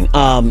 he's fine.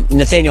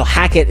 Nathaniel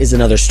Hackett is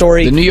another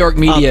story. The New York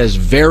media is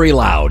very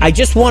loud. I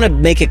just want to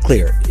make it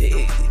clear.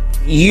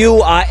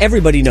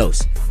 Everybody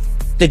knows.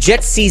 The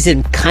Jets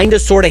season kind of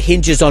sort of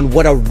hinges on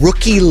what a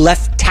rookie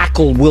left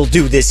tackle will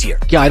do this year.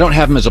 Yeah, I don't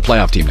have him as a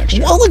playoff team next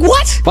year. Well, like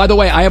what? By the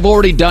way, I have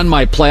already done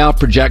my playoff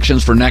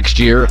projections for next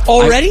year.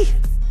 Already?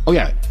 Oh,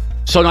 yeah.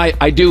 So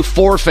I do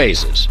 4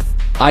 phases.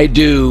 I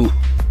do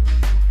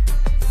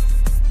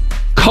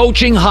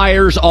coaching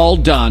hires all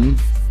done,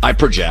 I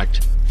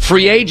project.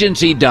 Free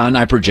agency done,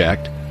 I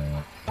project.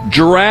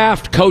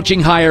 Draft,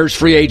 coaching hires,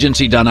 free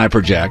agency done, I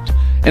project.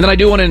 And then I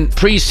do one in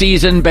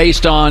preseason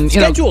based on...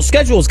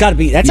 Schedule's got to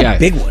be... That's a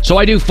big one. So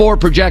I do 4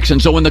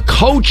 projections. So when the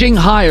coaching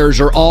hires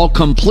are all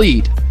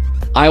complete,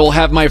 I will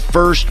have my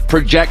first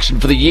projection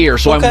for the year.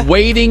 So I'm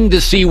waiting to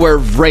see where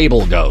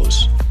Vrabel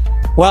goes.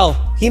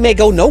 Well, he may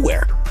go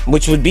nowhere,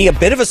 which would be a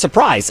bit of a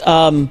surprise.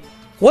 One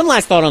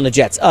last thought on the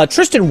Jets.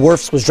 Tristan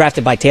Wirfs was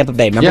drafted by Tampa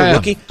Bay. Remember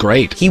rookie?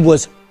 Great. He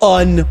was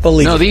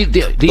unbelievable.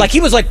 No,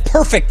 he was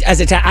perfect as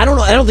a I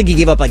don't think he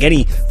gave up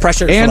any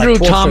pressure. Andrew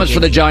Thomas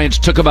for the Giants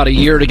took about a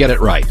year to get it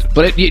right,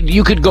 but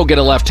you could go get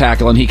a left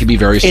tackle and he could be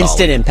very solid.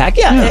 Instant impact.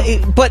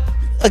 Yeah. But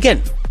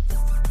again,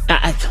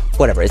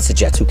 whatever. It's the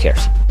Jets. Who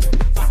cares?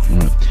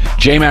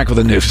 J-Mac with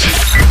the news.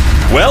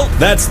 Well,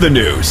 that's the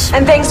news.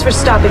 And thanks for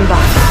stopping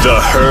by. The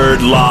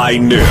Herd Lie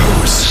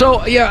News. So,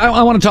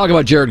 I want to talk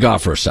about Jared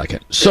Goff for a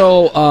second.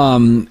 So,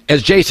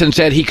 as Jason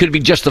said, he could be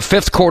just the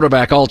 5th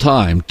quarterback all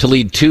time to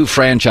lead 2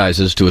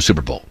 franchises to a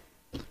Super Bowl.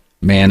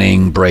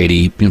 Manning,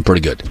 Brady,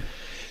 pretty good.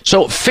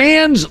 So,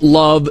 fans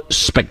love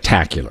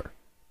spectacular.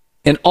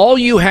 And all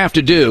you have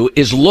to do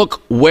is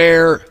look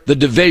where the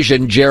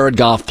division Jared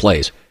Goff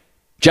plays.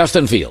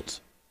 Justin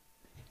Fields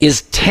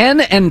is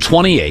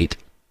 10-28,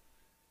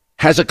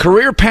 has a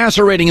career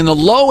passer rating in the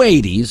low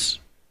 80s,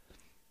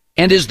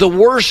 and is the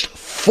worst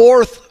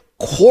 4th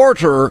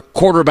quarter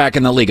quarterback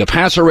in the league, a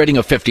passer rating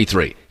of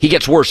 53. He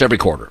gets worse every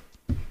quarter.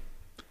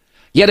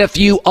 Yet if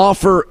you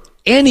offer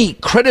any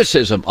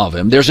criticism of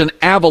him, there's an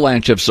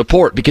avalanche of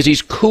support because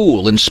he's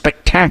cool and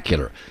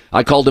spectacular.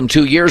 I called him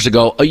 2 years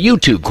ago a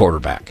YouTube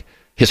quarterback.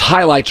 His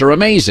highlights are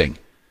amazing.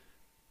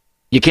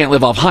 You can't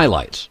live off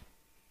highlights.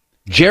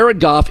 Jared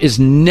Goff is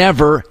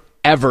never,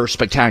 ever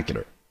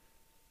spectacular.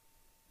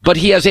 But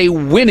he has a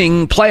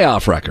winning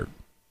playoff record.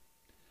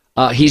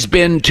 He's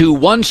been to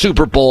 1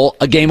 Super Bowl,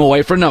 a game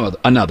away from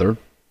another.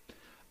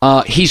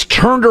 He's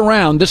turned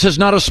around. This is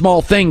not a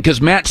small thing because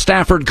Matt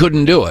Stafford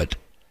couldn't do it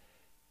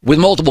with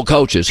multiple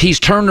coaches. He's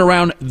turned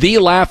around the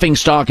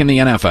laughingstock in the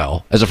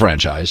NFL as a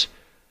franchise.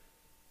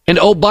 And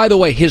oh, by the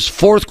way, his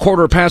fourth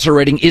quarter passer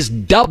rating is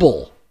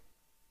double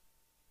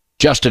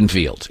Justin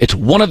Fields. It's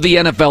one of the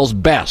NFL's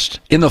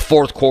best in the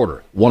fourth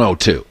quarter,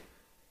 102.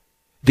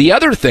 The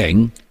other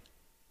thing,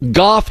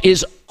 Goff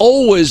is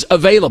always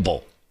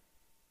available.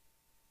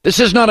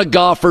 This is not a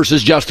Goff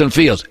versus Justin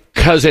Fields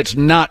because it's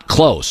not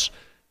close.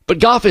 But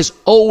Goff is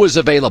always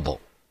available.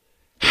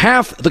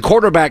 Half the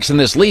quarterbacks in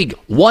this league,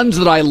 ones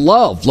that I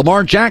love,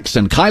 Lamar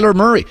Jackson, Kyler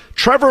Murray,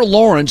 Trevor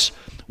Lawrence,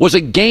 was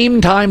a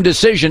game-time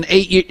decision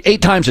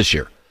eight times this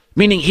year,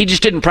 meaning he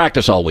just didn't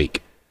practice all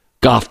week.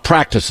 Goff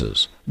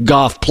practices.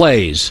 Goff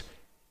plays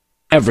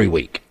every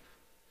week.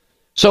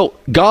 So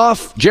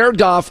Jared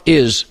Goff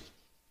is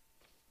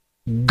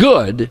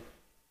good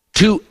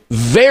to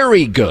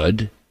very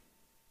good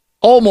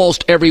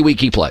almost every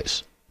week he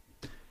plays.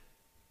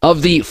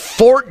 Of the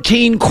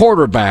 14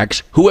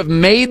 quarterbacks who have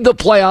made the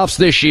playoffs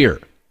this year,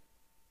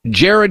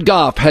 Jared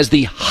Goff has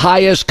the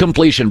highest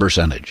completion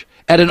percentage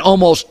at an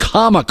almost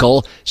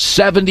comical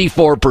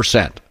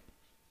 74%.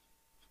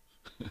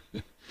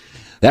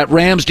 That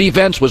Rams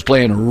defense was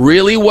playing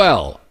really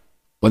well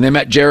when they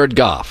met Jared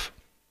Goff.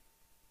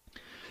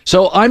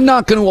 So I'm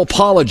not going to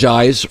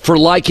apologize for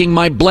liking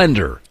my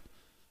blender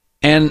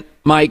and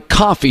my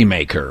coffee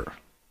maker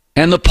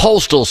and the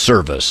Postal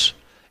Service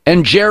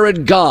and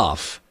Jared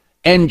Goff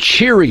and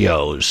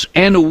Cheerios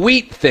and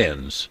Wheat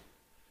Thins.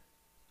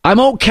 I'm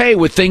okay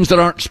with things that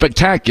aren't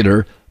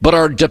spectacular, but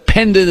are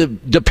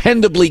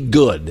dependably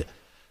good.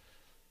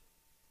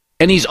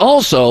 And he's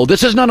also,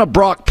 this is not a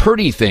Brock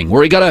Purdy thing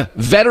where he got a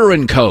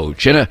veteran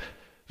coach and a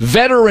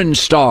veteran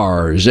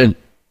stars. And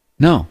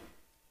no,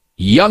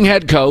 young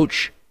head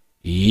coach,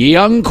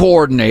 young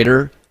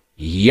coordinator,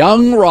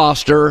 young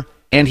roster,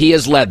 and he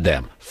has led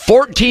them.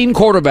 14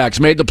 quarterbacks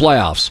made the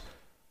playoffs.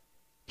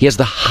 He has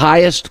the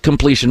highest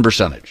completion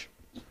percentage.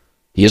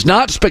 He is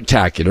not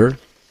spectacular,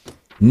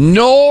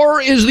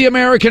 nor is the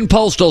American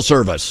Postal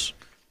Service,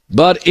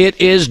 but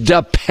it is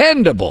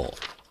dependable,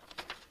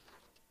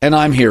 and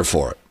I'm here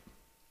for it.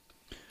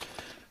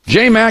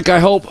 J-Mac, I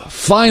hope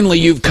finally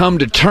you've come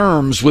to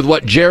terms with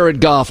what Jared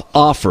Goff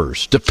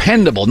offers.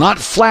 Dependable, not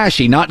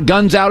flashy, not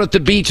guns out at the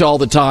beach all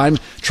the time,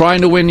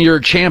 trying to win your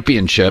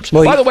championships.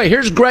 By the way,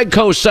 here's Greg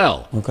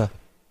Cosell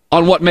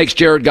on what makes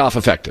Jared Goff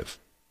effective.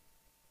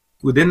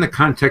 Within the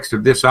context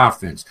of this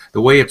offense,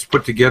 the way it's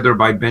put together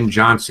by Ben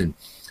Johnson,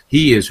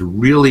 he is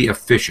really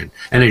efficient.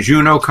 And as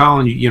you know,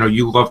 Colin,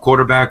 you love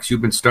quarterbacks.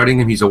 You've been studying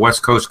him. He's a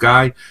West Coast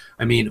guy.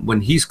 I mean,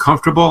 when he's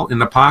comfortable in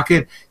the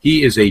pocket,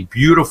 he is a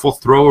beautiful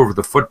thrower of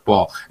the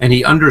football. And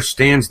he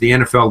understands the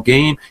NFL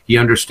game. He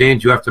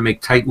understands you have to make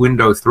tight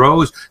window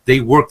throws. They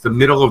work the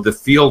middle of the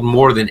field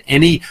more than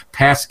any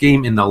pass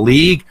game in the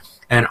league.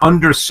 And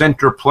under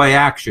center play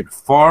action,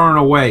 far and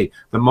away,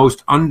 the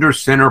most under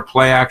center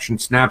play action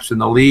snaps in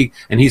the league.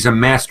 And he's a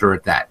master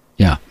at that.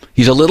 Yeah.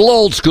 He's a little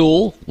old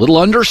school, little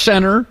under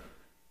center,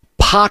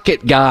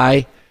 pocket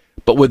guy,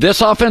 but with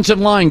this offensive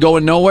line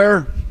going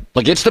nowhere,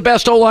 like it's the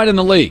best O-line in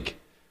the league.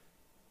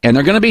 And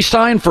they're going to be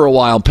signed for a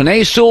while.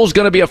 Penei Sewell's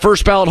going to be a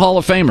first ballot Hall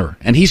of Famer,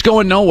 and he's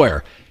going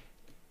nowhere.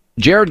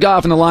 Jared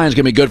Goff and the Lions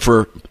going to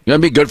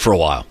be good for a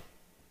while.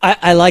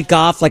 I like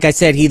Goff. Like I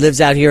said, he lives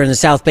out here in the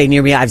South Bay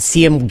near me. I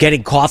see him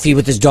getting coffee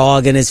with his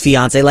dog and his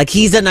fiance. Like,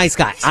 he's a nice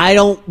guy. I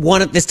don't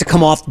want this to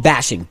come off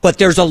bashing, but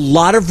there's a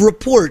lot of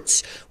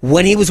reports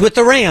when he was with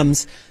the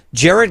Rams,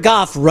 Jared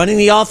Goff running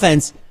the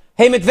offense.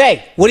 Hey,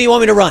 McVay, what do you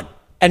want me to run?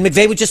 And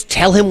McVay would just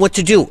tell him what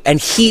to do. And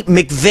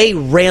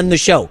McVay ran the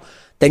show.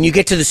 Then you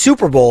get to the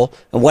Super Bowl,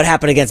 and what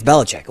happened against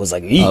Belichick? It was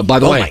like, by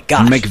the way, my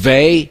gosh.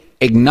 McVay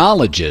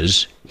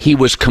acknowledges he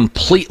was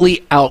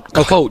completely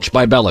out-coached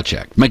by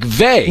Belichick.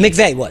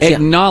 McVay was,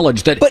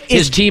 acknowledged that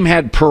his team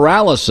had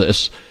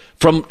paralysis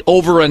from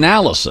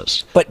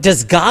over-analysis. But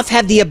does Goff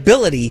have the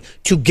ability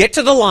to get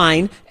to the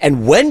line,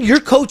 and when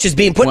your coach is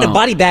being put in a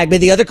body bag by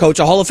the other coach,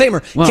 a Hall of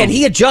Famer, can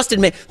he adjust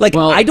and make...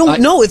 I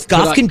don't know if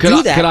Goff can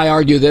do that. Could I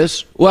argue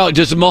this? Well,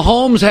 does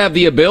Mahomes have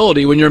the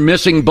ability, when you're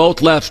missing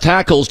both left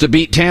tackles, to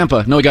beat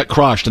Tampa? No, he got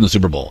crushed in the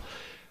Super Bowl.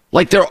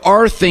 There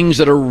are things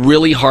that are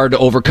really hard to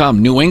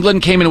overcome. New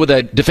England came in with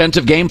a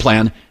defensive game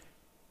plan,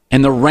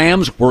 and the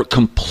Rams were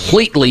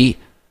completely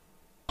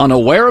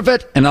unaware of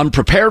it and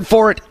unprepared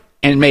for it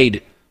and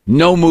made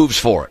no moves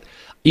for it.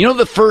 You know,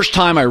 the first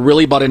time I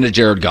really bought into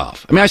Jared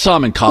Goff, I mean, I saw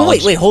him in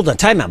college. Wait, hold on.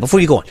 Time out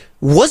before you go on.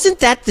 Wasn't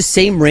that the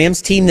same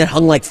Rams team that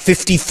hung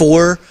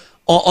 54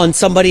 on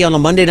somebody on a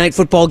Monday Night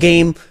Football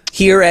game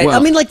here?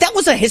 That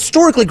was a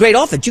historically great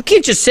offense. You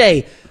can't just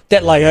say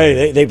that,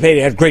 hey, they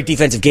had great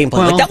defensive game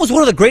plan. That was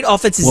one of the great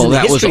offenses in the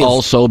history. Well, that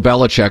was also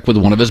Belichick with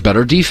one of his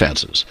better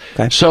defenses.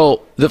 Okay.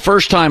 So the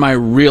first time I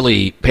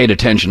really paid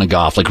attention to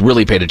Goff, is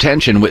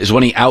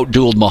when he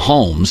outdueled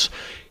Mahomes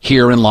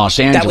here in Los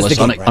Angeles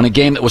on a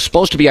game that was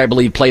supposed to be, I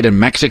believe, played in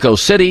Mexico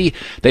City.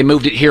 They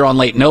moved it here on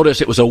late notice.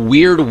 It was a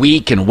weird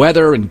week and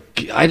weather, and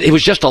it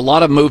was just a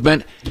lot of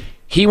movement.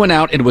 He went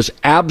out and it was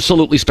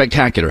absolutely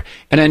spectacular.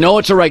 And I know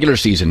it's a regular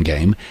season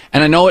game,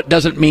 and I know it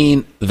doesn't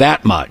mean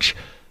that much,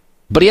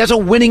 but he has a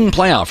winning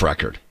playoff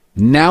record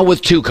now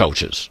with two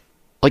coaches.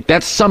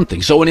 That's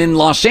something. So when in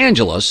Los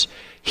Angeles,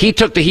 He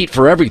took the heat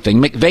for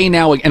everything. McVay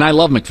now, and I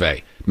love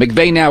McVay.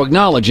 McVay now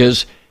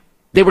acknowledges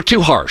they were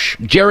too harsh.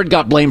 Jared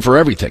got blamed for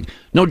everything.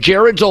 No,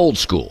 Jared's old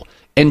school,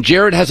 and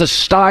Jared has a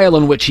style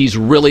in which he's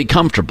really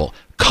comfortable.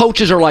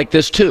 Coaches are like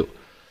this too.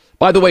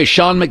 By the way,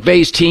 Sean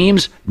McVay's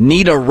teams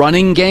need a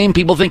running game.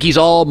 People think he's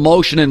all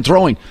motion and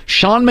throwing.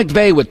 Sean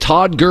McVay with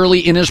Todd Gurley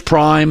in his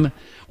prime,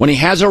 when he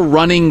has a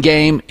running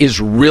game,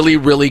 is really,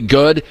 really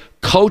good.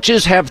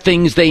 Coaches have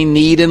things they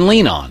need and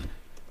lean on.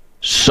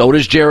 So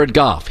does Jared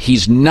Goff.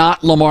 He's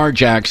not Lamar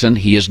Jackson.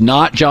 He is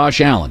not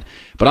Josh Allen.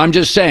 But I'm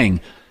just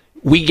saying,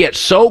 we get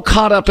so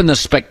caught up in the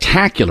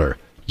spectacular,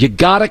 you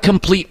got to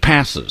complete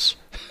passes.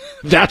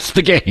 That's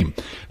the game.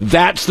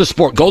 That's the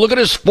sport. Go look at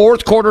his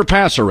fourth quarter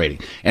passer rating.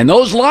 And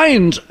those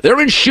Lions,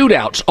 they're in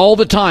shootouts all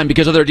the time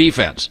because of their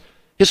defense.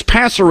 His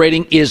passer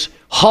rating is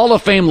Hall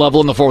of Fame level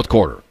in the fourth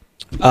quarter.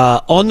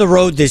 On the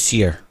road this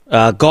year,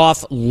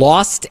 Goff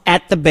lost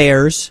at the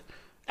Bears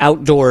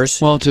outdoors.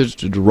 Well,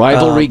 it's a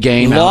rivalry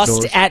game lost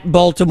outdoors. At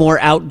Baltimore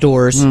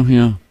outdoors.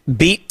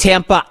 Beat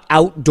Tampa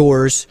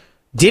outdoors.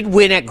 Did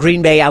win at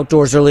Green Bay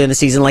outdoors early in the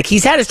season. Like,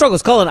 he's had his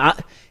struggles. Colin,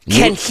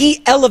 can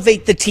he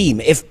elevate the team?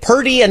 If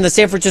Purdy and the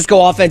San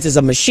Francisco offense is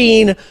a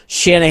machine,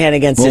 Shanahan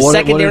against his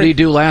secondary. What did he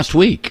do last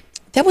week?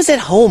 That was at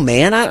home,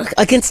 man,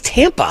 against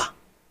Tampa.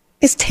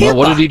 It's Tampa. Well,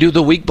 what did he do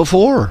the week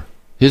before?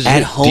 His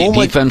home,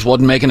 defense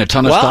wasn't making a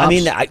ton of stops. Well, I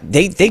mean,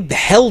 they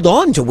held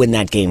on to win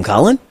that game,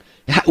 Colin.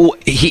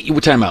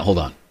 Time out. Hold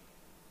on.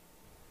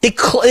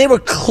 They were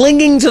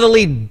clinging to the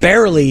lead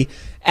barely,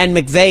 and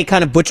McVay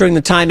kind of butchering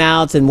the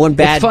timeouts and one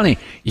bad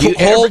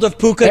hold of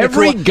Puka.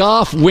 Every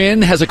Goff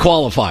win has a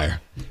qualifier.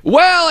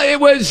 Well, it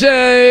was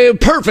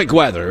perfect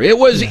weather. It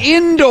was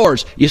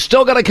indoors. You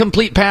still got to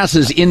complete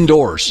passes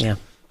indoors. Yeah.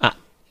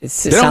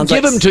 They don't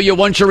give them to you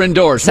once you're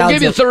indoors. We'll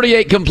give you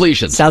 38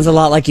 completions. Sounds a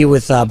lot like you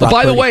with Brock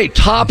By the Purdy. way,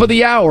 top of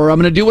the hour, I'm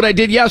going to do what I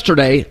did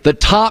yesterday, the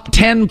top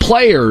 10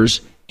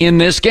 players in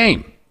this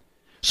game.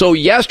 So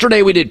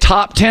yesterday we did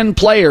top 10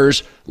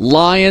 players,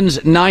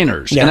 Lions,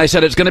 Niners. Yeah. And I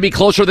said it's going to be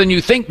closer than you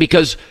think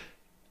because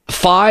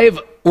 5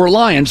 were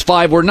Lions,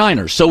 5 were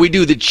Niners. So we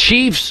do the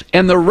Chiefs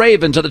and the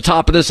Ravens at the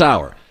top of this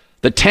hour.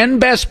 The 10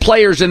 best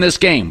players in this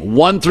game,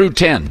 1 through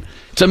 10.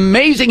 It's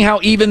amazing how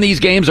even these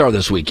games are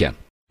this weekend.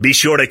 Be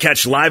sure to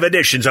catch live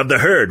editions of The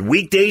Herd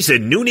weekdays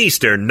at noon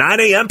Eastern, 9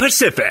 a.m.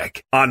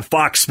 Pacific on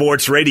Fox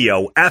Sports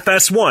Radio,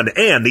 FS1,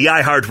 and the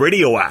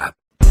iHeartRadio app.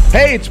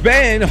 Hey, it's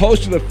Ben,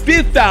 host of the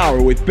Fifth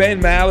Hour with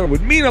Ben Maller. It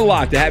would mean a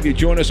lot to have you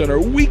join us on our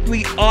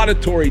weekly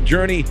auditory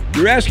journey.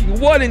 You're asking,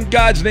 what in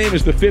God's name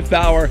is the Fifth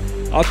Hour?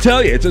 I'll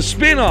tell you, it's a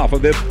spin-off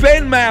of the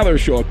Ben Maller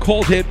Show, a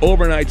cult hit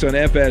overnights on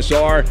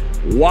FSR.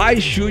 Why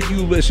should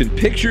you listen?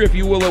 Picture, if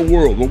you will, a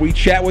world where we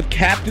chat with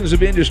captains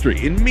of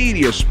industry in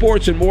media,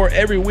 sports, and more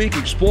every week.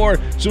 Explore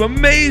some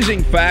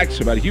amazing facts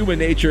about human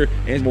nature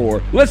and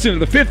more. Listen to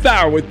the Fifth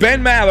Hour with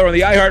Ben Maller on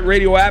the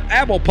iHeartRadio app,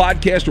 Apple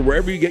Podcast, or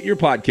wherever you get your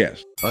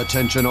podcasts.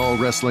 Attention all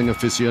wrestling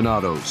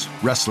aficionados.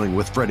 Wrestling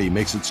with Freddie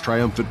makes its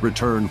triumphant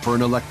return for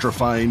an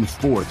electrifying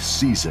 4th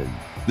season.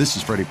 This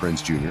is Freddie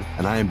Prinze Jr.,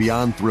 and I am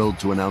beyond thrilled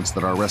to announce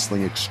that our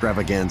wrestling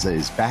extravaganza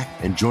is back,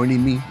 and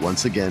joining me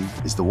once again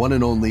is the one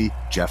and only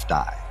Jeff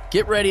Dye.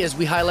 Get ready as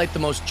we highlight the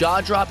most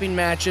jaw-dropping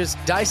matches,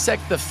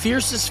 dissect the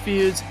fiercest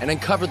feuds, and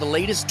uncover the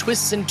latest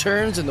twists and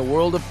turns in the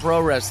world of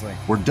pro wrestling.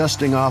 We're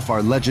dusting off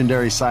our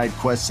legendary side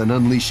quests and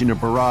unleashing a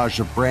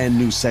barrage of brand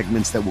new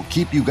segments that will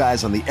keep you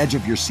guys on the edge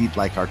of your seat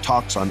like our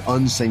talks on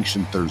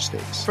Unsanctioned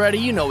Thursdays. Freddie,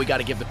 you know we got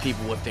to give the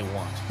people what they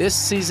want. This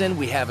season,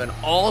 we have an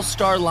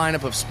all-star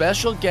lineup of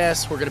special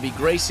guests who are going to be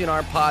gracing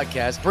our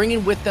podcast,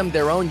 bringing with them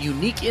their own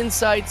unique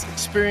insights,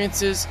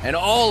 experiences, and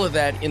all of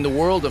that in the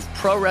world of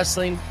pro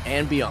wrestling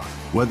and beyond.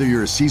 Whether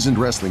you're a seasoned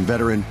wrestling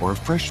veteran or a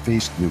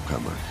fresh-faced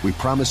newcomer, we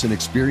promise an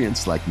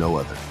experience like no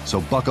other.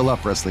 So buckle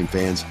up, wrestling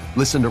fans.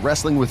 Listen to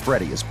Wrestling with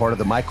Freddie as part of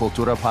the My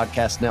Cultura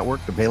Podcast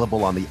Network,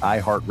 available on the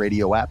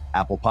iHeartRadio app,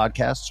 Apple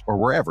Podcasts, or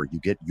wherever you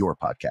get your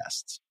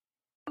podcasts.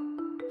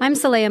 I'm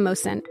Saleha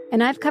Mohsen,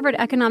 and I've covered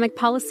economic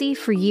policy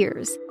for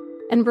years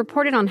and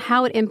reported on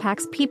how it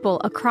impacts people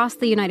across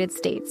the United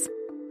States.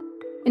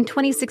 In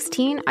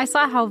 2016, I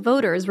saw how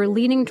voters were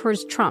leaning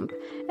towards Trump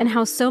and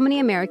how so many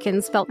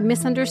Americans felt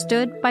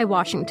misunderstood by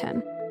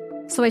Washington.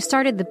 So I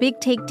started the Big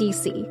Take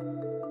DC.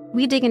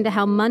 We dig into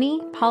how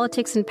money,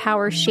 politics, and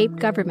power shape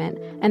government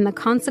and the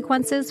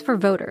consequences for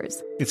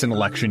voters. It's an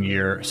election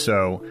year,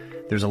 so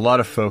there's a lot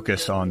of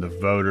focus on the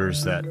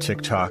voters that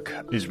TikTok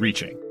is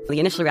reaching. The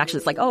initial reaction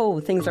is like, oh,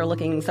 things are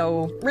looking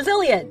so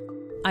resilient.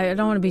 I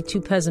don't want to be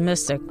too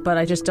pessimistic, but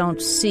I just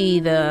don't see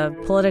the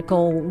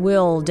political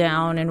will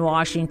down in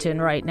Washington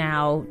right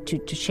now to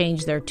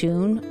change their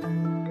tune.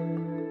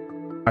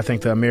 I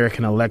think the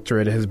American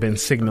electorate has been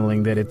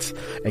signaling that it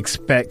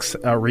expects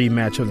a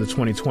rematch of the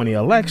 2020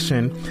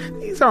 election.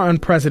 These are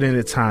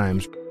unprecedented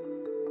times.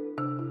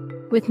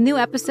 With new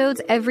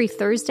episodes every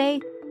Thursday,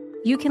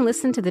 you can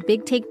listen to the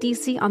Big Take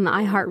DC on the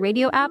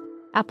iHeartRadio app,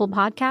 Apple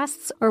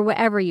Podcasts, or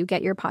wherever you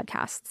get your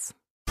podcasts.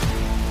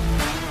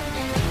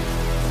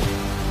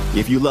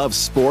 If you love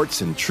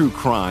sports and true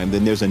crime,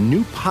 then there's a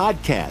new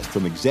podcast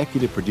from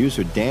executive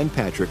producer Dan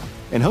Patrick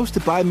and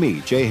hosted by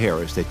me, Jay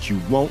Harris, that you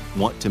won't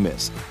want to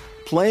miss.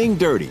 Playing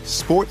Dirty: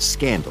 Sports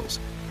Scandals.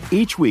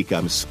 Each week,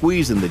 I'm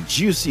squeezing the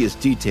juiciest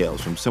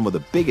details from some of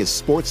the biggest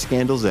sports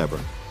scandals ever.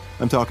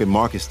 I'm talking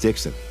Marcus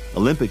Dixon,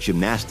 Olympic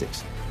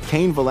gymnastics,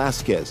 Cain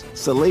Velasquez,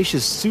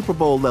 salacious Super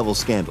Bowl-level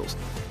scandals.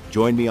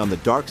 Join me on the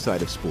dark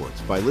side of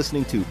sports by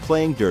listening to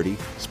Playing Dirty: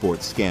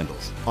 Sports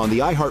Scandals on the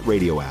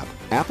iHeartRadio app,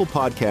 Apple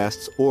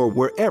Podcasts, or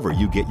wherever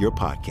you get your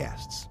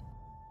podcasts.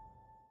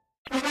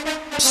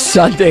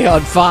 Sunday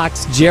on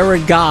Fox,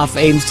 Jared Goff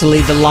aims to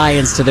lead the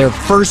Lions to their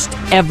first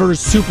ever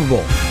Super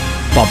Bowl,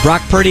 while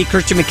Brock Purdy,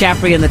 Christian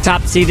McCaffrey, and the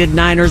top-seeded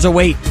Niners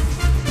await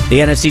the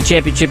NFC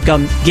Championship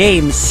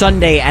game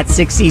Sunday at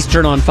 6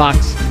 Eastern on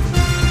Fox.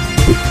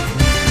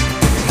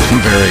 I'm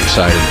very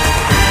excited.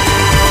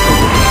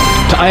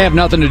 I have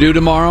nothing to do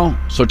tomorrow,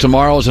 so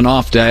tomorrow is an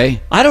off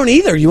day. I don't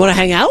either. You want to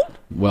hang out?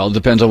 Well, it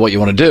depends on what you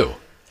want to do.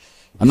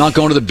 I'm not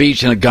going to the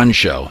beach in a gun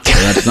show. So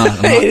that's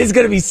not. It is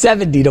going to be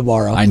 70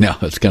 tomorrow. I know.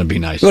 It's going to be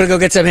nice. You want to go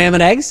get some ham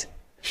and eggs?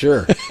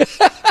 Sure.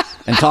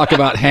 And talk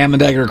about ham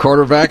and egger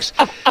quarterbacks.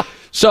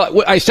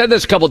 So I said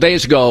this a couple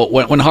days ago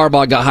when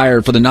Harbaugh got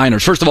hired for the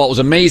Niners. First of all, it was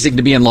amazing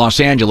to be in Los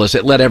Angeles.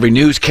 It led every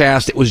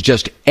newscast. It was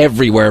just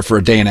everywhere for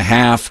a day and a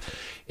half.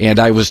 And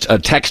I was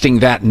texting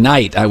that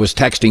night. I was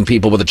texting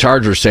people with the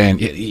Chargers saying,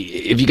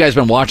 if you guys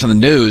been watching the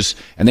news,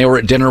 and they were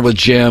at dinner with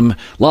Jim, a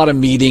lot of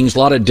meetings, a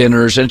lot of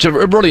dinners, and it's a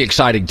really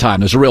exciting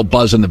time. There's a real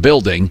buzz in the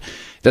building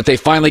that they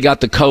finally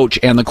got the coach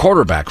and the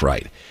quarterback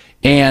right.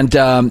 And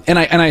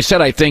I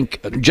said, I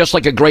think just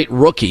like a great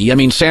rookie, I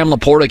mean, Sam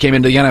Laporta came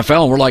into the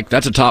NFL and we're like,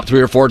 that's a top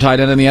 3 or 4 tight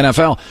end in the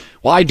NFL.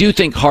 Well, I do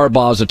think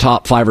Harbaugh is a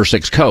top 5 or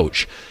 6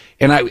 coach.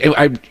 And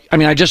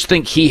I just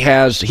think he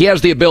has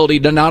the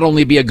ability to not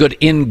only be a good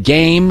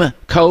in-game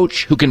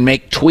coach who can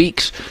make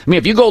tweaks. I mean,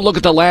 if you go look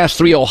at the last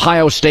 3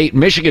 Ohio State,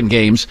 Michigan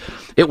games,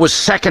 it was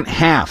second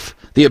half.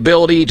 The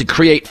ability to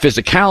create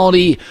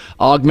physicality,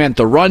 augment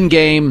the run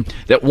game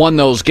that won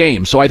those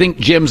games. So I think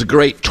Jim's a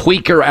great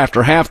tweaker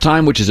after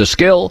halftime, which is a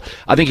skill.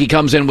 I think he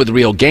comes in with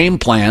real game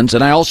plans,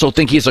 and I also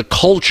think he's a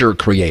culture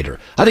creator.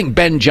 I think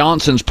Ben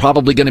Johnson's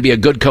probably going to be a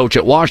good coach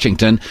at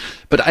Washington,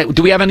 but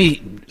do we have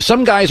any...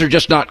 Some guys are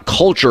just not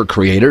culture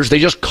creators. They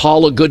just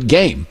call a good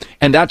game,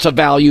 and that's a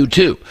value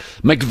too.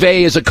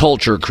 McVay is a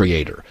culture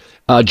creator.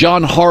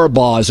 John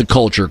Harbaugh is a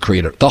culture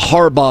creator. The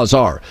Harbaughs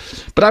are.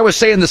 But I was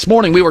saying this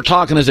morning, we were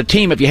talking as a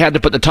team if you had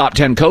to put the top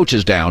 10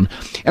 coaches down.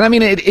 And I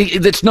mean,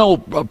 it's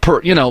no,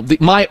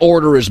 my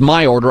order is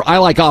my order. I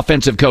like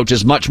offensive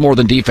coaches much more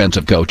than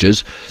defensive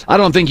coaches. I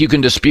don't think you can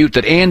dispute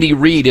that Andy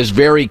Reid is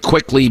very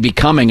quickly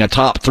becoming a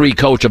top 3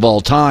 coach of all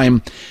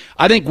time.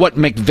 I think what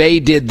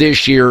McVay did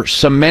this year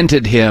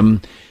cemented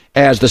him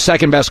as the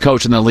second best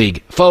coach in the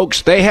league.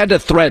 Folks, they had to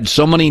thread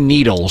so many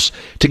needles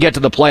to get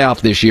to the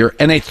playoff this year,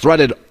 and they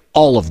threaded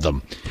all of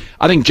them.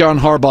 I think John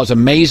Harbaugh is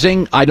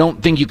amazing. I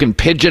don't think you can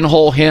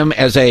pigeonhole him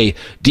as a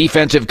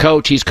defensive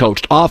coach. He's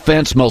coached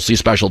offense, mostly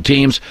special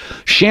teams.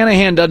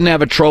 Shanahan doesn't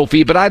have a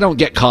trophy, but I don't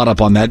get caught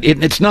up on that.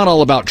 It's not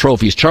all about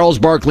trophies. Charles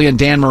Barkley and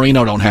Dan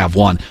Marino don't have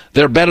one.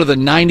 They're better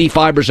than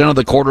 95% of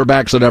the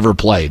quarterbacks that ever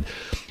played.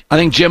 I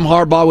think Jim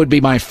Harbaugh would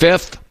be my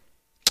 5th,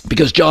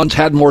 because John's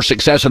had more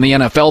success in the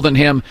NFL than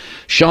him.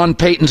 Sean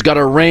Payton's got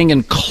a ring,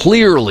 and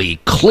clearly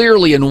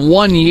in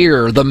 1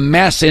 year, the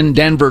mess in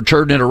Denver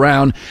turned it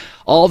around.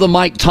 All the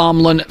Mike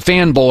Tomlin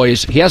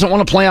fanboys, he hasn't won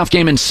a playoff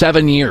game in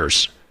 7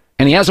 years,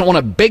 and he hasn't won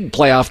a big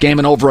playoff game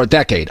in over a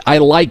decade. I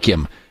like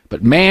him,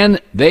 but man,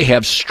 they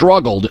have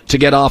struggled to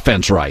get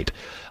offense right.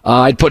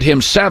 I'd put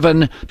him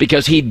 7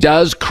 because he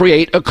does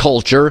create a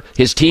culture.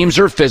 His teams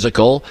are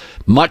physical,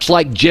 much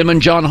like Jim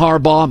and John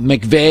Harbaugh,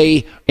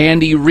 McVay,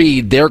 Andy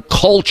Reid. They're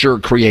culture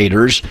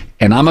creators,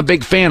 and I'm a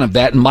big fan of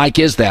that, and Mike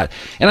is that.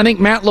 And I think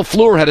Matt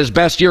LaFleur had his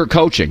best year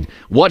coaching.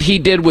 What he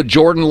did with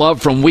Jordan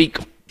Love from week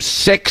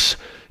 6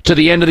 to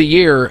the end of the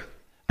year,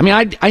 I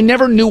mean, I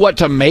never knew what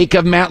to make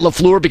of Matt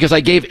LaFleur because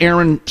I gave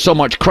Aaron so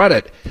much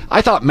credit.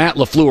 I thought Matt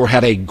LaFleur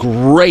had a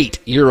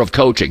great year of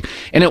coaching.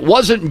 And it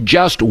wasn't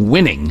just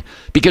winning,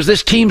 because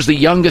this team's the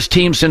youngest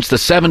team since the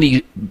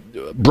 70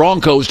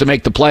 Broncos to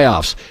make the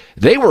playoffs.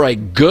 They were a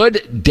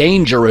good,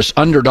 dangerous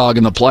underdog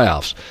in the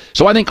playoffs.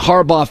 So I think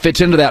Harbaugh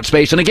fits into that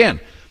space. And again,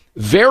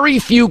 very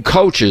few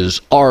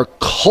coaches are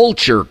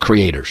culture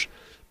creators.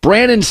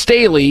 Brandon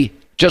Staley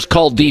just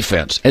called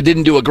defense and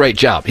didn't do a great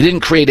job. He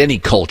didn't create any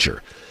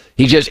culture.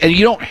 And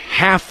you don't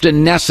have to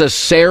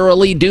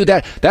necessarily do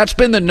that. That's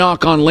been the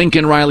knock on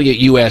Lincoln Riley at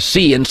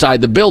USC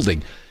inside the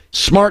building.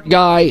 Smart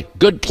guy,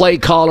 good play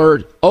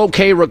caller,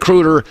 okay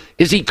recruiter.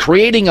 Is he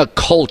creating a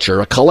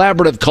culture, a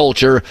collaborative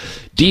culture,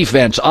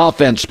 defense,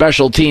 offense,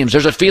 special teams?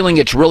 There's a feeling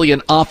it's really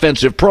an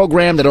offensive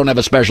program. They don't have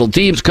a special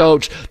teams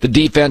coach. The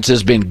defense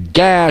has been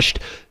gashed.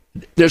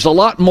 There's a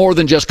lot more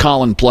than just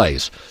calling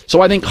plays.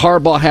 So I think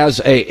Harbaugh has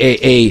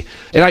and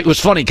it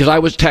was funny because I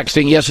was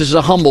texting, yes, this is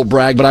a humble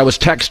brag, but I was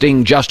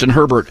texting Justin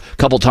Herbert a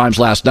couple times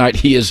last night.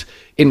 He is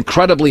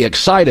incredibly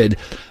excited.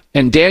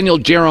 And Daniel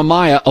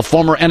Jeremiah, a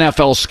former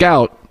NFL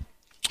scout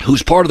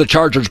who's part of the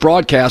Chargers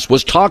broadcast,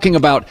 was talking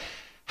about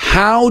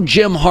how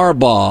Jim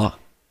Harbaugh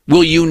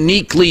will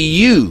uniquely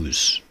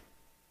use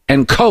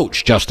and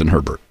coach Justin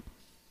Herbert?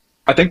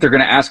 I think they're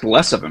going to ask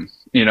less of him,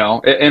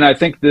 and I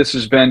think this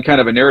has been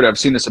kind of a narrative. I've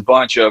seen this a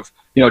bunch of,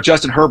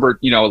 Justin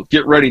Herbert,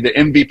 get ready. The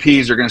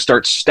MVPs are going to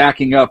start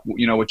stacking up,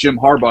 with Jim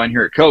Harbaugh in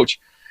here at coach.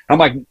 I'm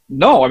like,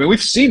 no,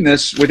 we've seen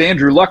this with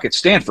Andrew Luck at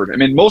Stanford.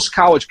 Most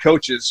college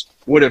coaches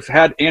would have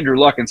had Andrew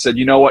Luck and said,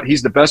 you know what,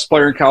 he's the best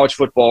player in college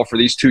football for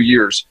these 2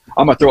 years.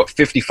 I'm going to throw it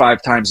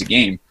 55 times a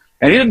game.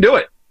 And he didn't do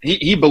it.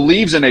 He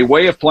believes in a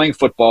way of playing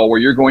football where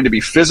you're going to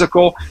be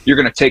physical, you're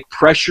going to take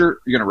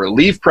pressure, you're going to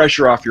relieve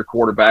pressure off your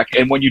quarterback,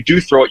 and when you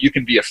do throw it, you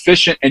can be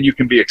efficient and you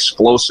can be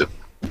explosive.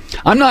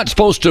 I'm not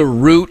supposed to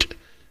root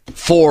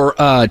for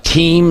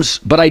teams,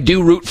 but I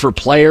do root for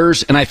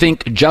players, and I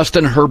think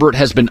Justin Herbert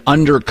has been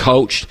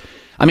undercoached.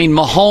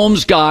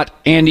 Mahomes got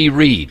Andy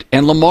Reid,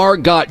 and Lamar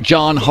got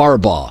John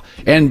Harbaugh,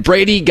 and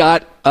Brady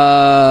got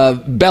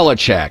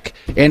Belichick,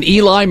 and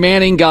Eli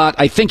Manning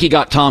I think he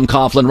got Tom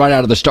Coughlin right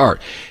out of the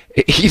start.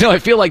 I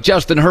feel like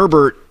Justin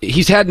Herbert,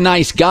 he's had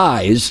nice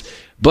guys,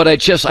 but I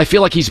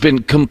feel like he's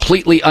been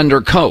completely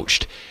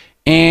undercoached.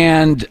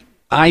 And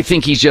I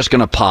think he's just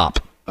going to pop.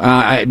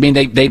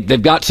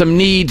 They've got some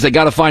needs. They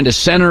got to find a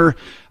center.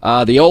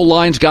 The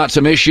O-line's got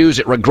some issues.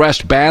 It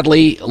regressed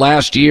badly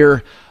last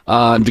year.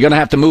 They're going to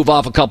have to move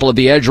off a couple of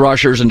the edge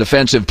rushers and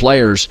defensive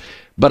players.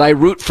 But I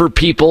root for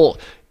people.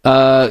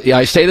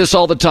 I say this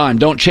all the time.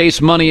 Don't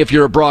chase money if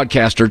you're a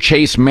broadcaster.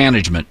 Chase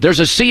management.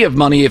 There's a sea of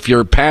money if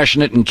you're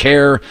passionate and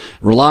care,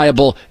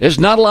 reliable. There's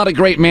not a lot of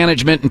great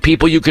management and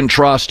people you can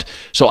trust.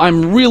 So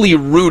I'm really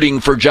rooting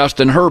for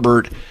Justin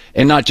Herbert,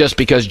 and not just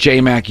because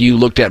J-Mac, you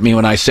looked at me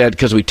when I said,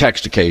 because we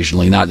text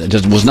occasionally.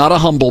 It was not a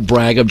humble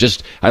brag.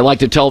 I like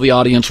to tell the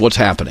audience what's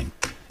happening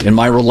in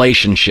my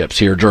relationships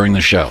here during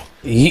the show.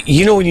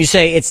 When you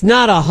say it's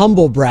not a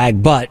humble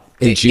brag, but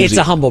it's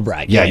a humble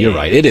brag. Yeah, you're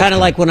right. It is kind of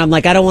like when I'm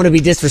like, I don't want to be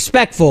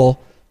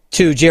disrespectful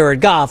to Jared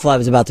Goff. Well, I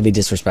was about to be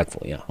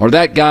disrespectful, Or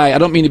that guy, I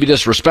don't mean to be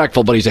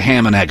disrespectful, but he's a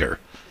ham and egger.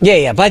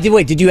 Yeah. By the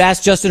way, did you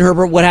ask Justin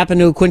Herbert what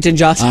happened to Quentin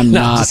Johnson? I'm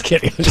not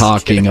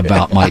talking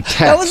about my text.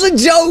 That was a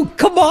joke.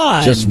 Come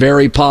on. Just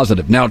very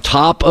positive. Now,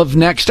 top of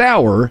next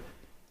hour,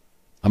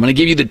 I'm going to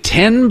give you the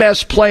 10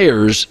 best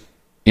players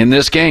in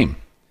this game.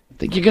 I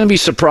think you're going to be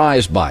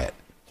surprised by it.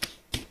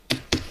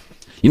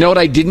 You know what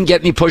I didn't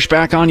get any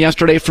pushback on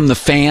yesterday from the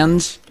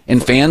fans?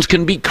 And fans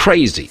can be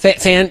crazy.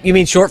 Fan, you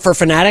mean short for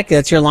fanatic?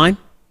 That's your line?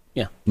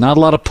 Yeah. Not a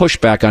lot of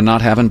pushback on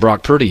not having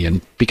Brock Purdy in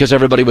because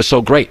everybody was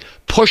so great.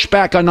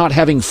 Pushback on not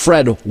having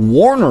Fred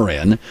Warner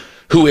in,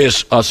 who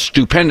is a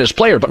stupendous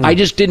player. But I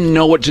just didn't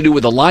know what to do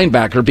with a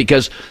linebacker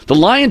because the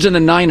Lions and the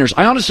Niners,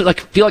 I honestly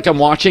feel like I'm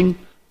watching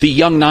the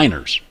young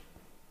Niners.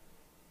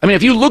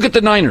 If you look at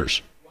the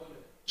Niners,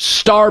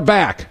 star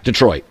back,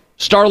 Detroit.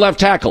 Star left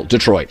tackle,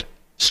 Detroit.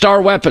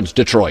 Star weapons,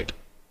 Detroit.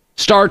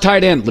 Star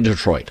tight end,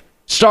 Detroit.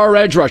 Star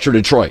edge rusher,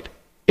 Detroit.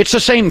 It's the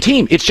same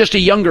team. It's just a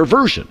younger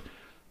version.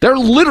 They're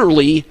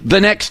literally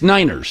the next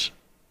Niners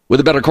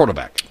with a better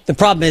quarterback. The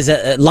problem is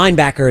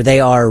linebacker, they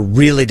are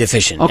really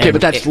deficient. Okay,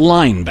 but that's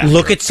linebacker.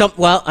 Look at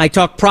I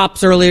talked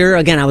props earlier.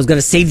 Again, I was going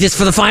to save this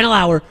for the final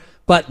hour,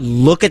 but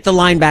look at the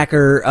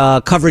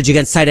linebacker coverage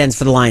against tight ends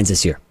for the Lions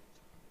this year.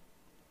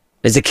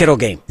 It's a Kittle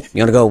game. You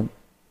want to go...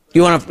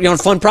 You want a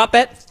fun prop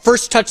bet?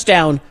 First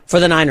touchdown for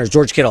the Niners,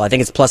 George Kittle. I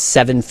think it's plus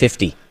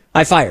 750.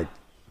 I fired.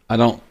 I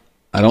don't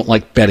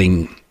like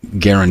betting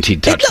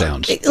guaranteed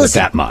touchdowns with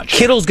that much.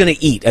 Kittle's going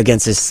to eat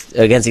against these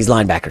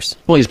linebackers.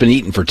 Well, he's been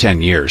eating for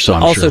 10 years, so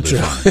I'm also sure true.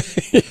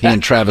 Fine. He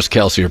and Travis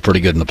Kelce are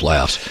pretty good in the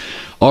playoffs.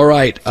 All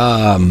right, we got a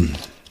lot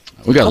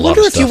of stuff. I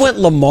wonder if you went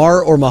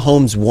Lamar or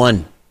Mahomes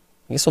won.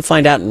 I guess we'll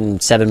find out in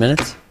 7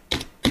 minutes.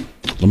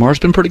 Lamar's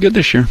been pretty good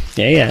this year.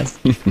 Yeah, he has.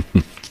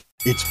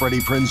 It's Freddie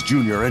Prinze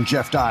Jr. and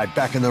Jeff Dye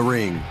back in the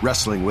ring.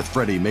 Wrestling with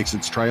Freddie makes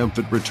its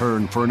triumphant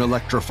return for an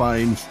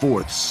electrifying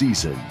 4th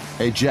season.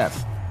 Hey,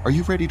 Jeff, are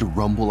you ready to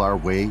rumble our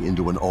way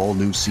into an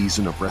all-new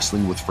season of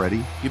Wrestling with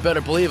Freddie? You better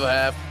believe I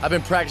have. I've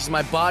been practicing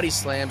my body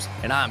slams,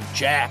 and I'm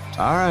jacked.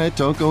 All right,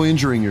 don't go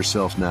injuring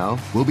yourself now.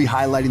 We'll be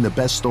highlighting the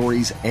best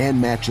stories and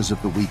matches of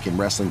the week in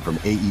wrestling from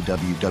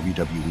AEW,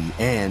 WWE,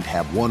 and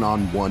have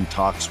one-on-one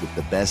talks with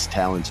the best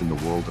talents in the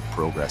world of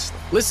pro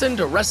wrestling. Listen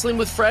to Wrestling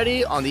with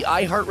Freddie on the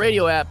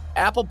iHeartRadio app,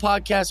 Apple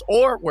Podcasts,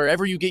 or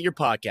wherever you get your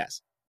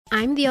podcasts.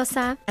 I'm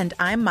Diosa. And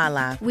I'm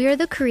Mala. We are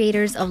the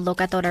creators of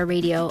Locatora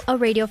Radio, a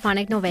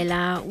radiophonic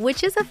novela,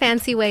 which is a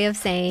fancy way of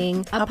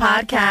saying a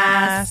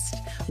podcast.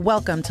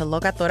 Welcome to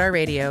Locatora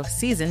Radio,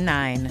 Season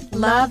 9.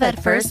 Love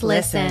at first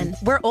listen.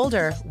 We're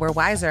older, we're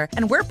wiser,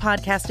 and we're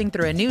podcasting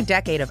through a new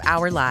decade of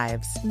our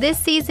lives. This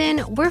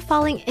season, we're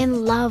falling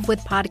in love with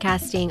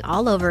podcasting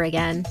all over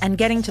again. And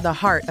getting to the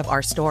heart of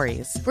our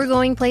stories. We're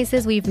going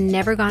places we've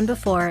never gone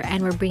before,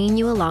 and we're bringing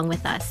you along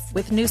with us.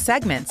 With new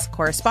segments,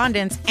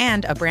 correspondence,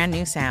 and a brand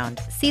new sound.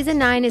 Season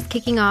 9 is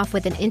kicking off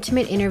with an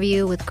intimate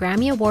interview with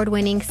Grammy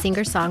Award-winning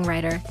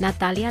singer-songwriter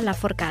Natalia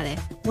Lafourcade.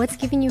 What's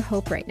giving you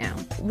hope right now?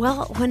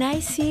 Well, when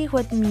I see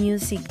what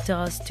music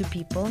does to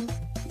people,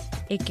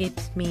 it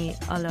gives me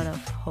a lot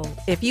of hope.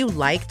 If you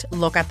liked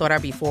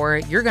Locatora before,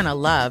 you're going to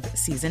love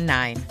Season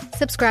 9.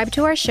 Subscribe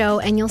to our show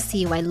and you'll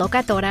see why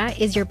Locatora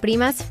is your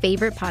prima's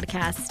favorite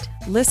podcast.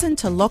 Listen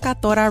to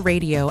Locatora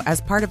Radio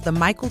as part of the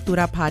My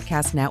Cultura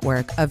Podcast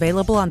Network,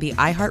 available on the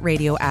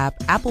iHeartRadio app,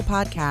 Apple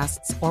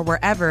Podcasts, or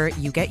wherever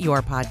you get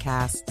your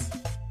podcasts.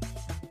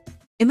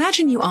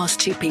 Imagine you ask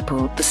two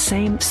people the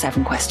same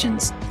 7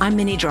 questions. I'm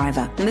Minnie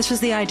Driver, and this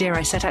was the idea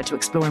I set out to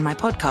explore in my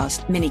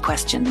podcast, Mini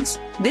Questions.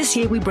 This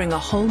year, we bring a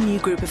whole new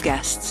group of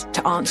guests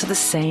to answer the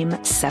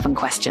same 7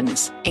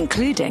 questions,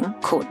 including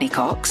Courtney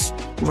Cox,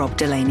 Rob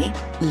Delaney,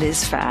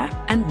 Liz Phair,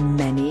 and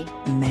many,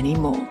 many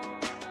more.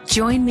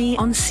 Join me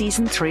on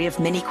Season 3 of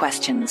Mini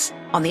Questions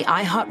on the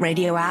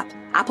iHeartRadio app,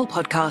 Apple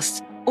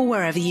Podcasts, or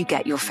wherever you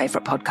get your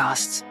favorite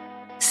podcasts.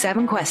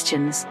 7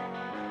 questions,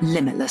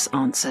 limitless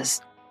answers.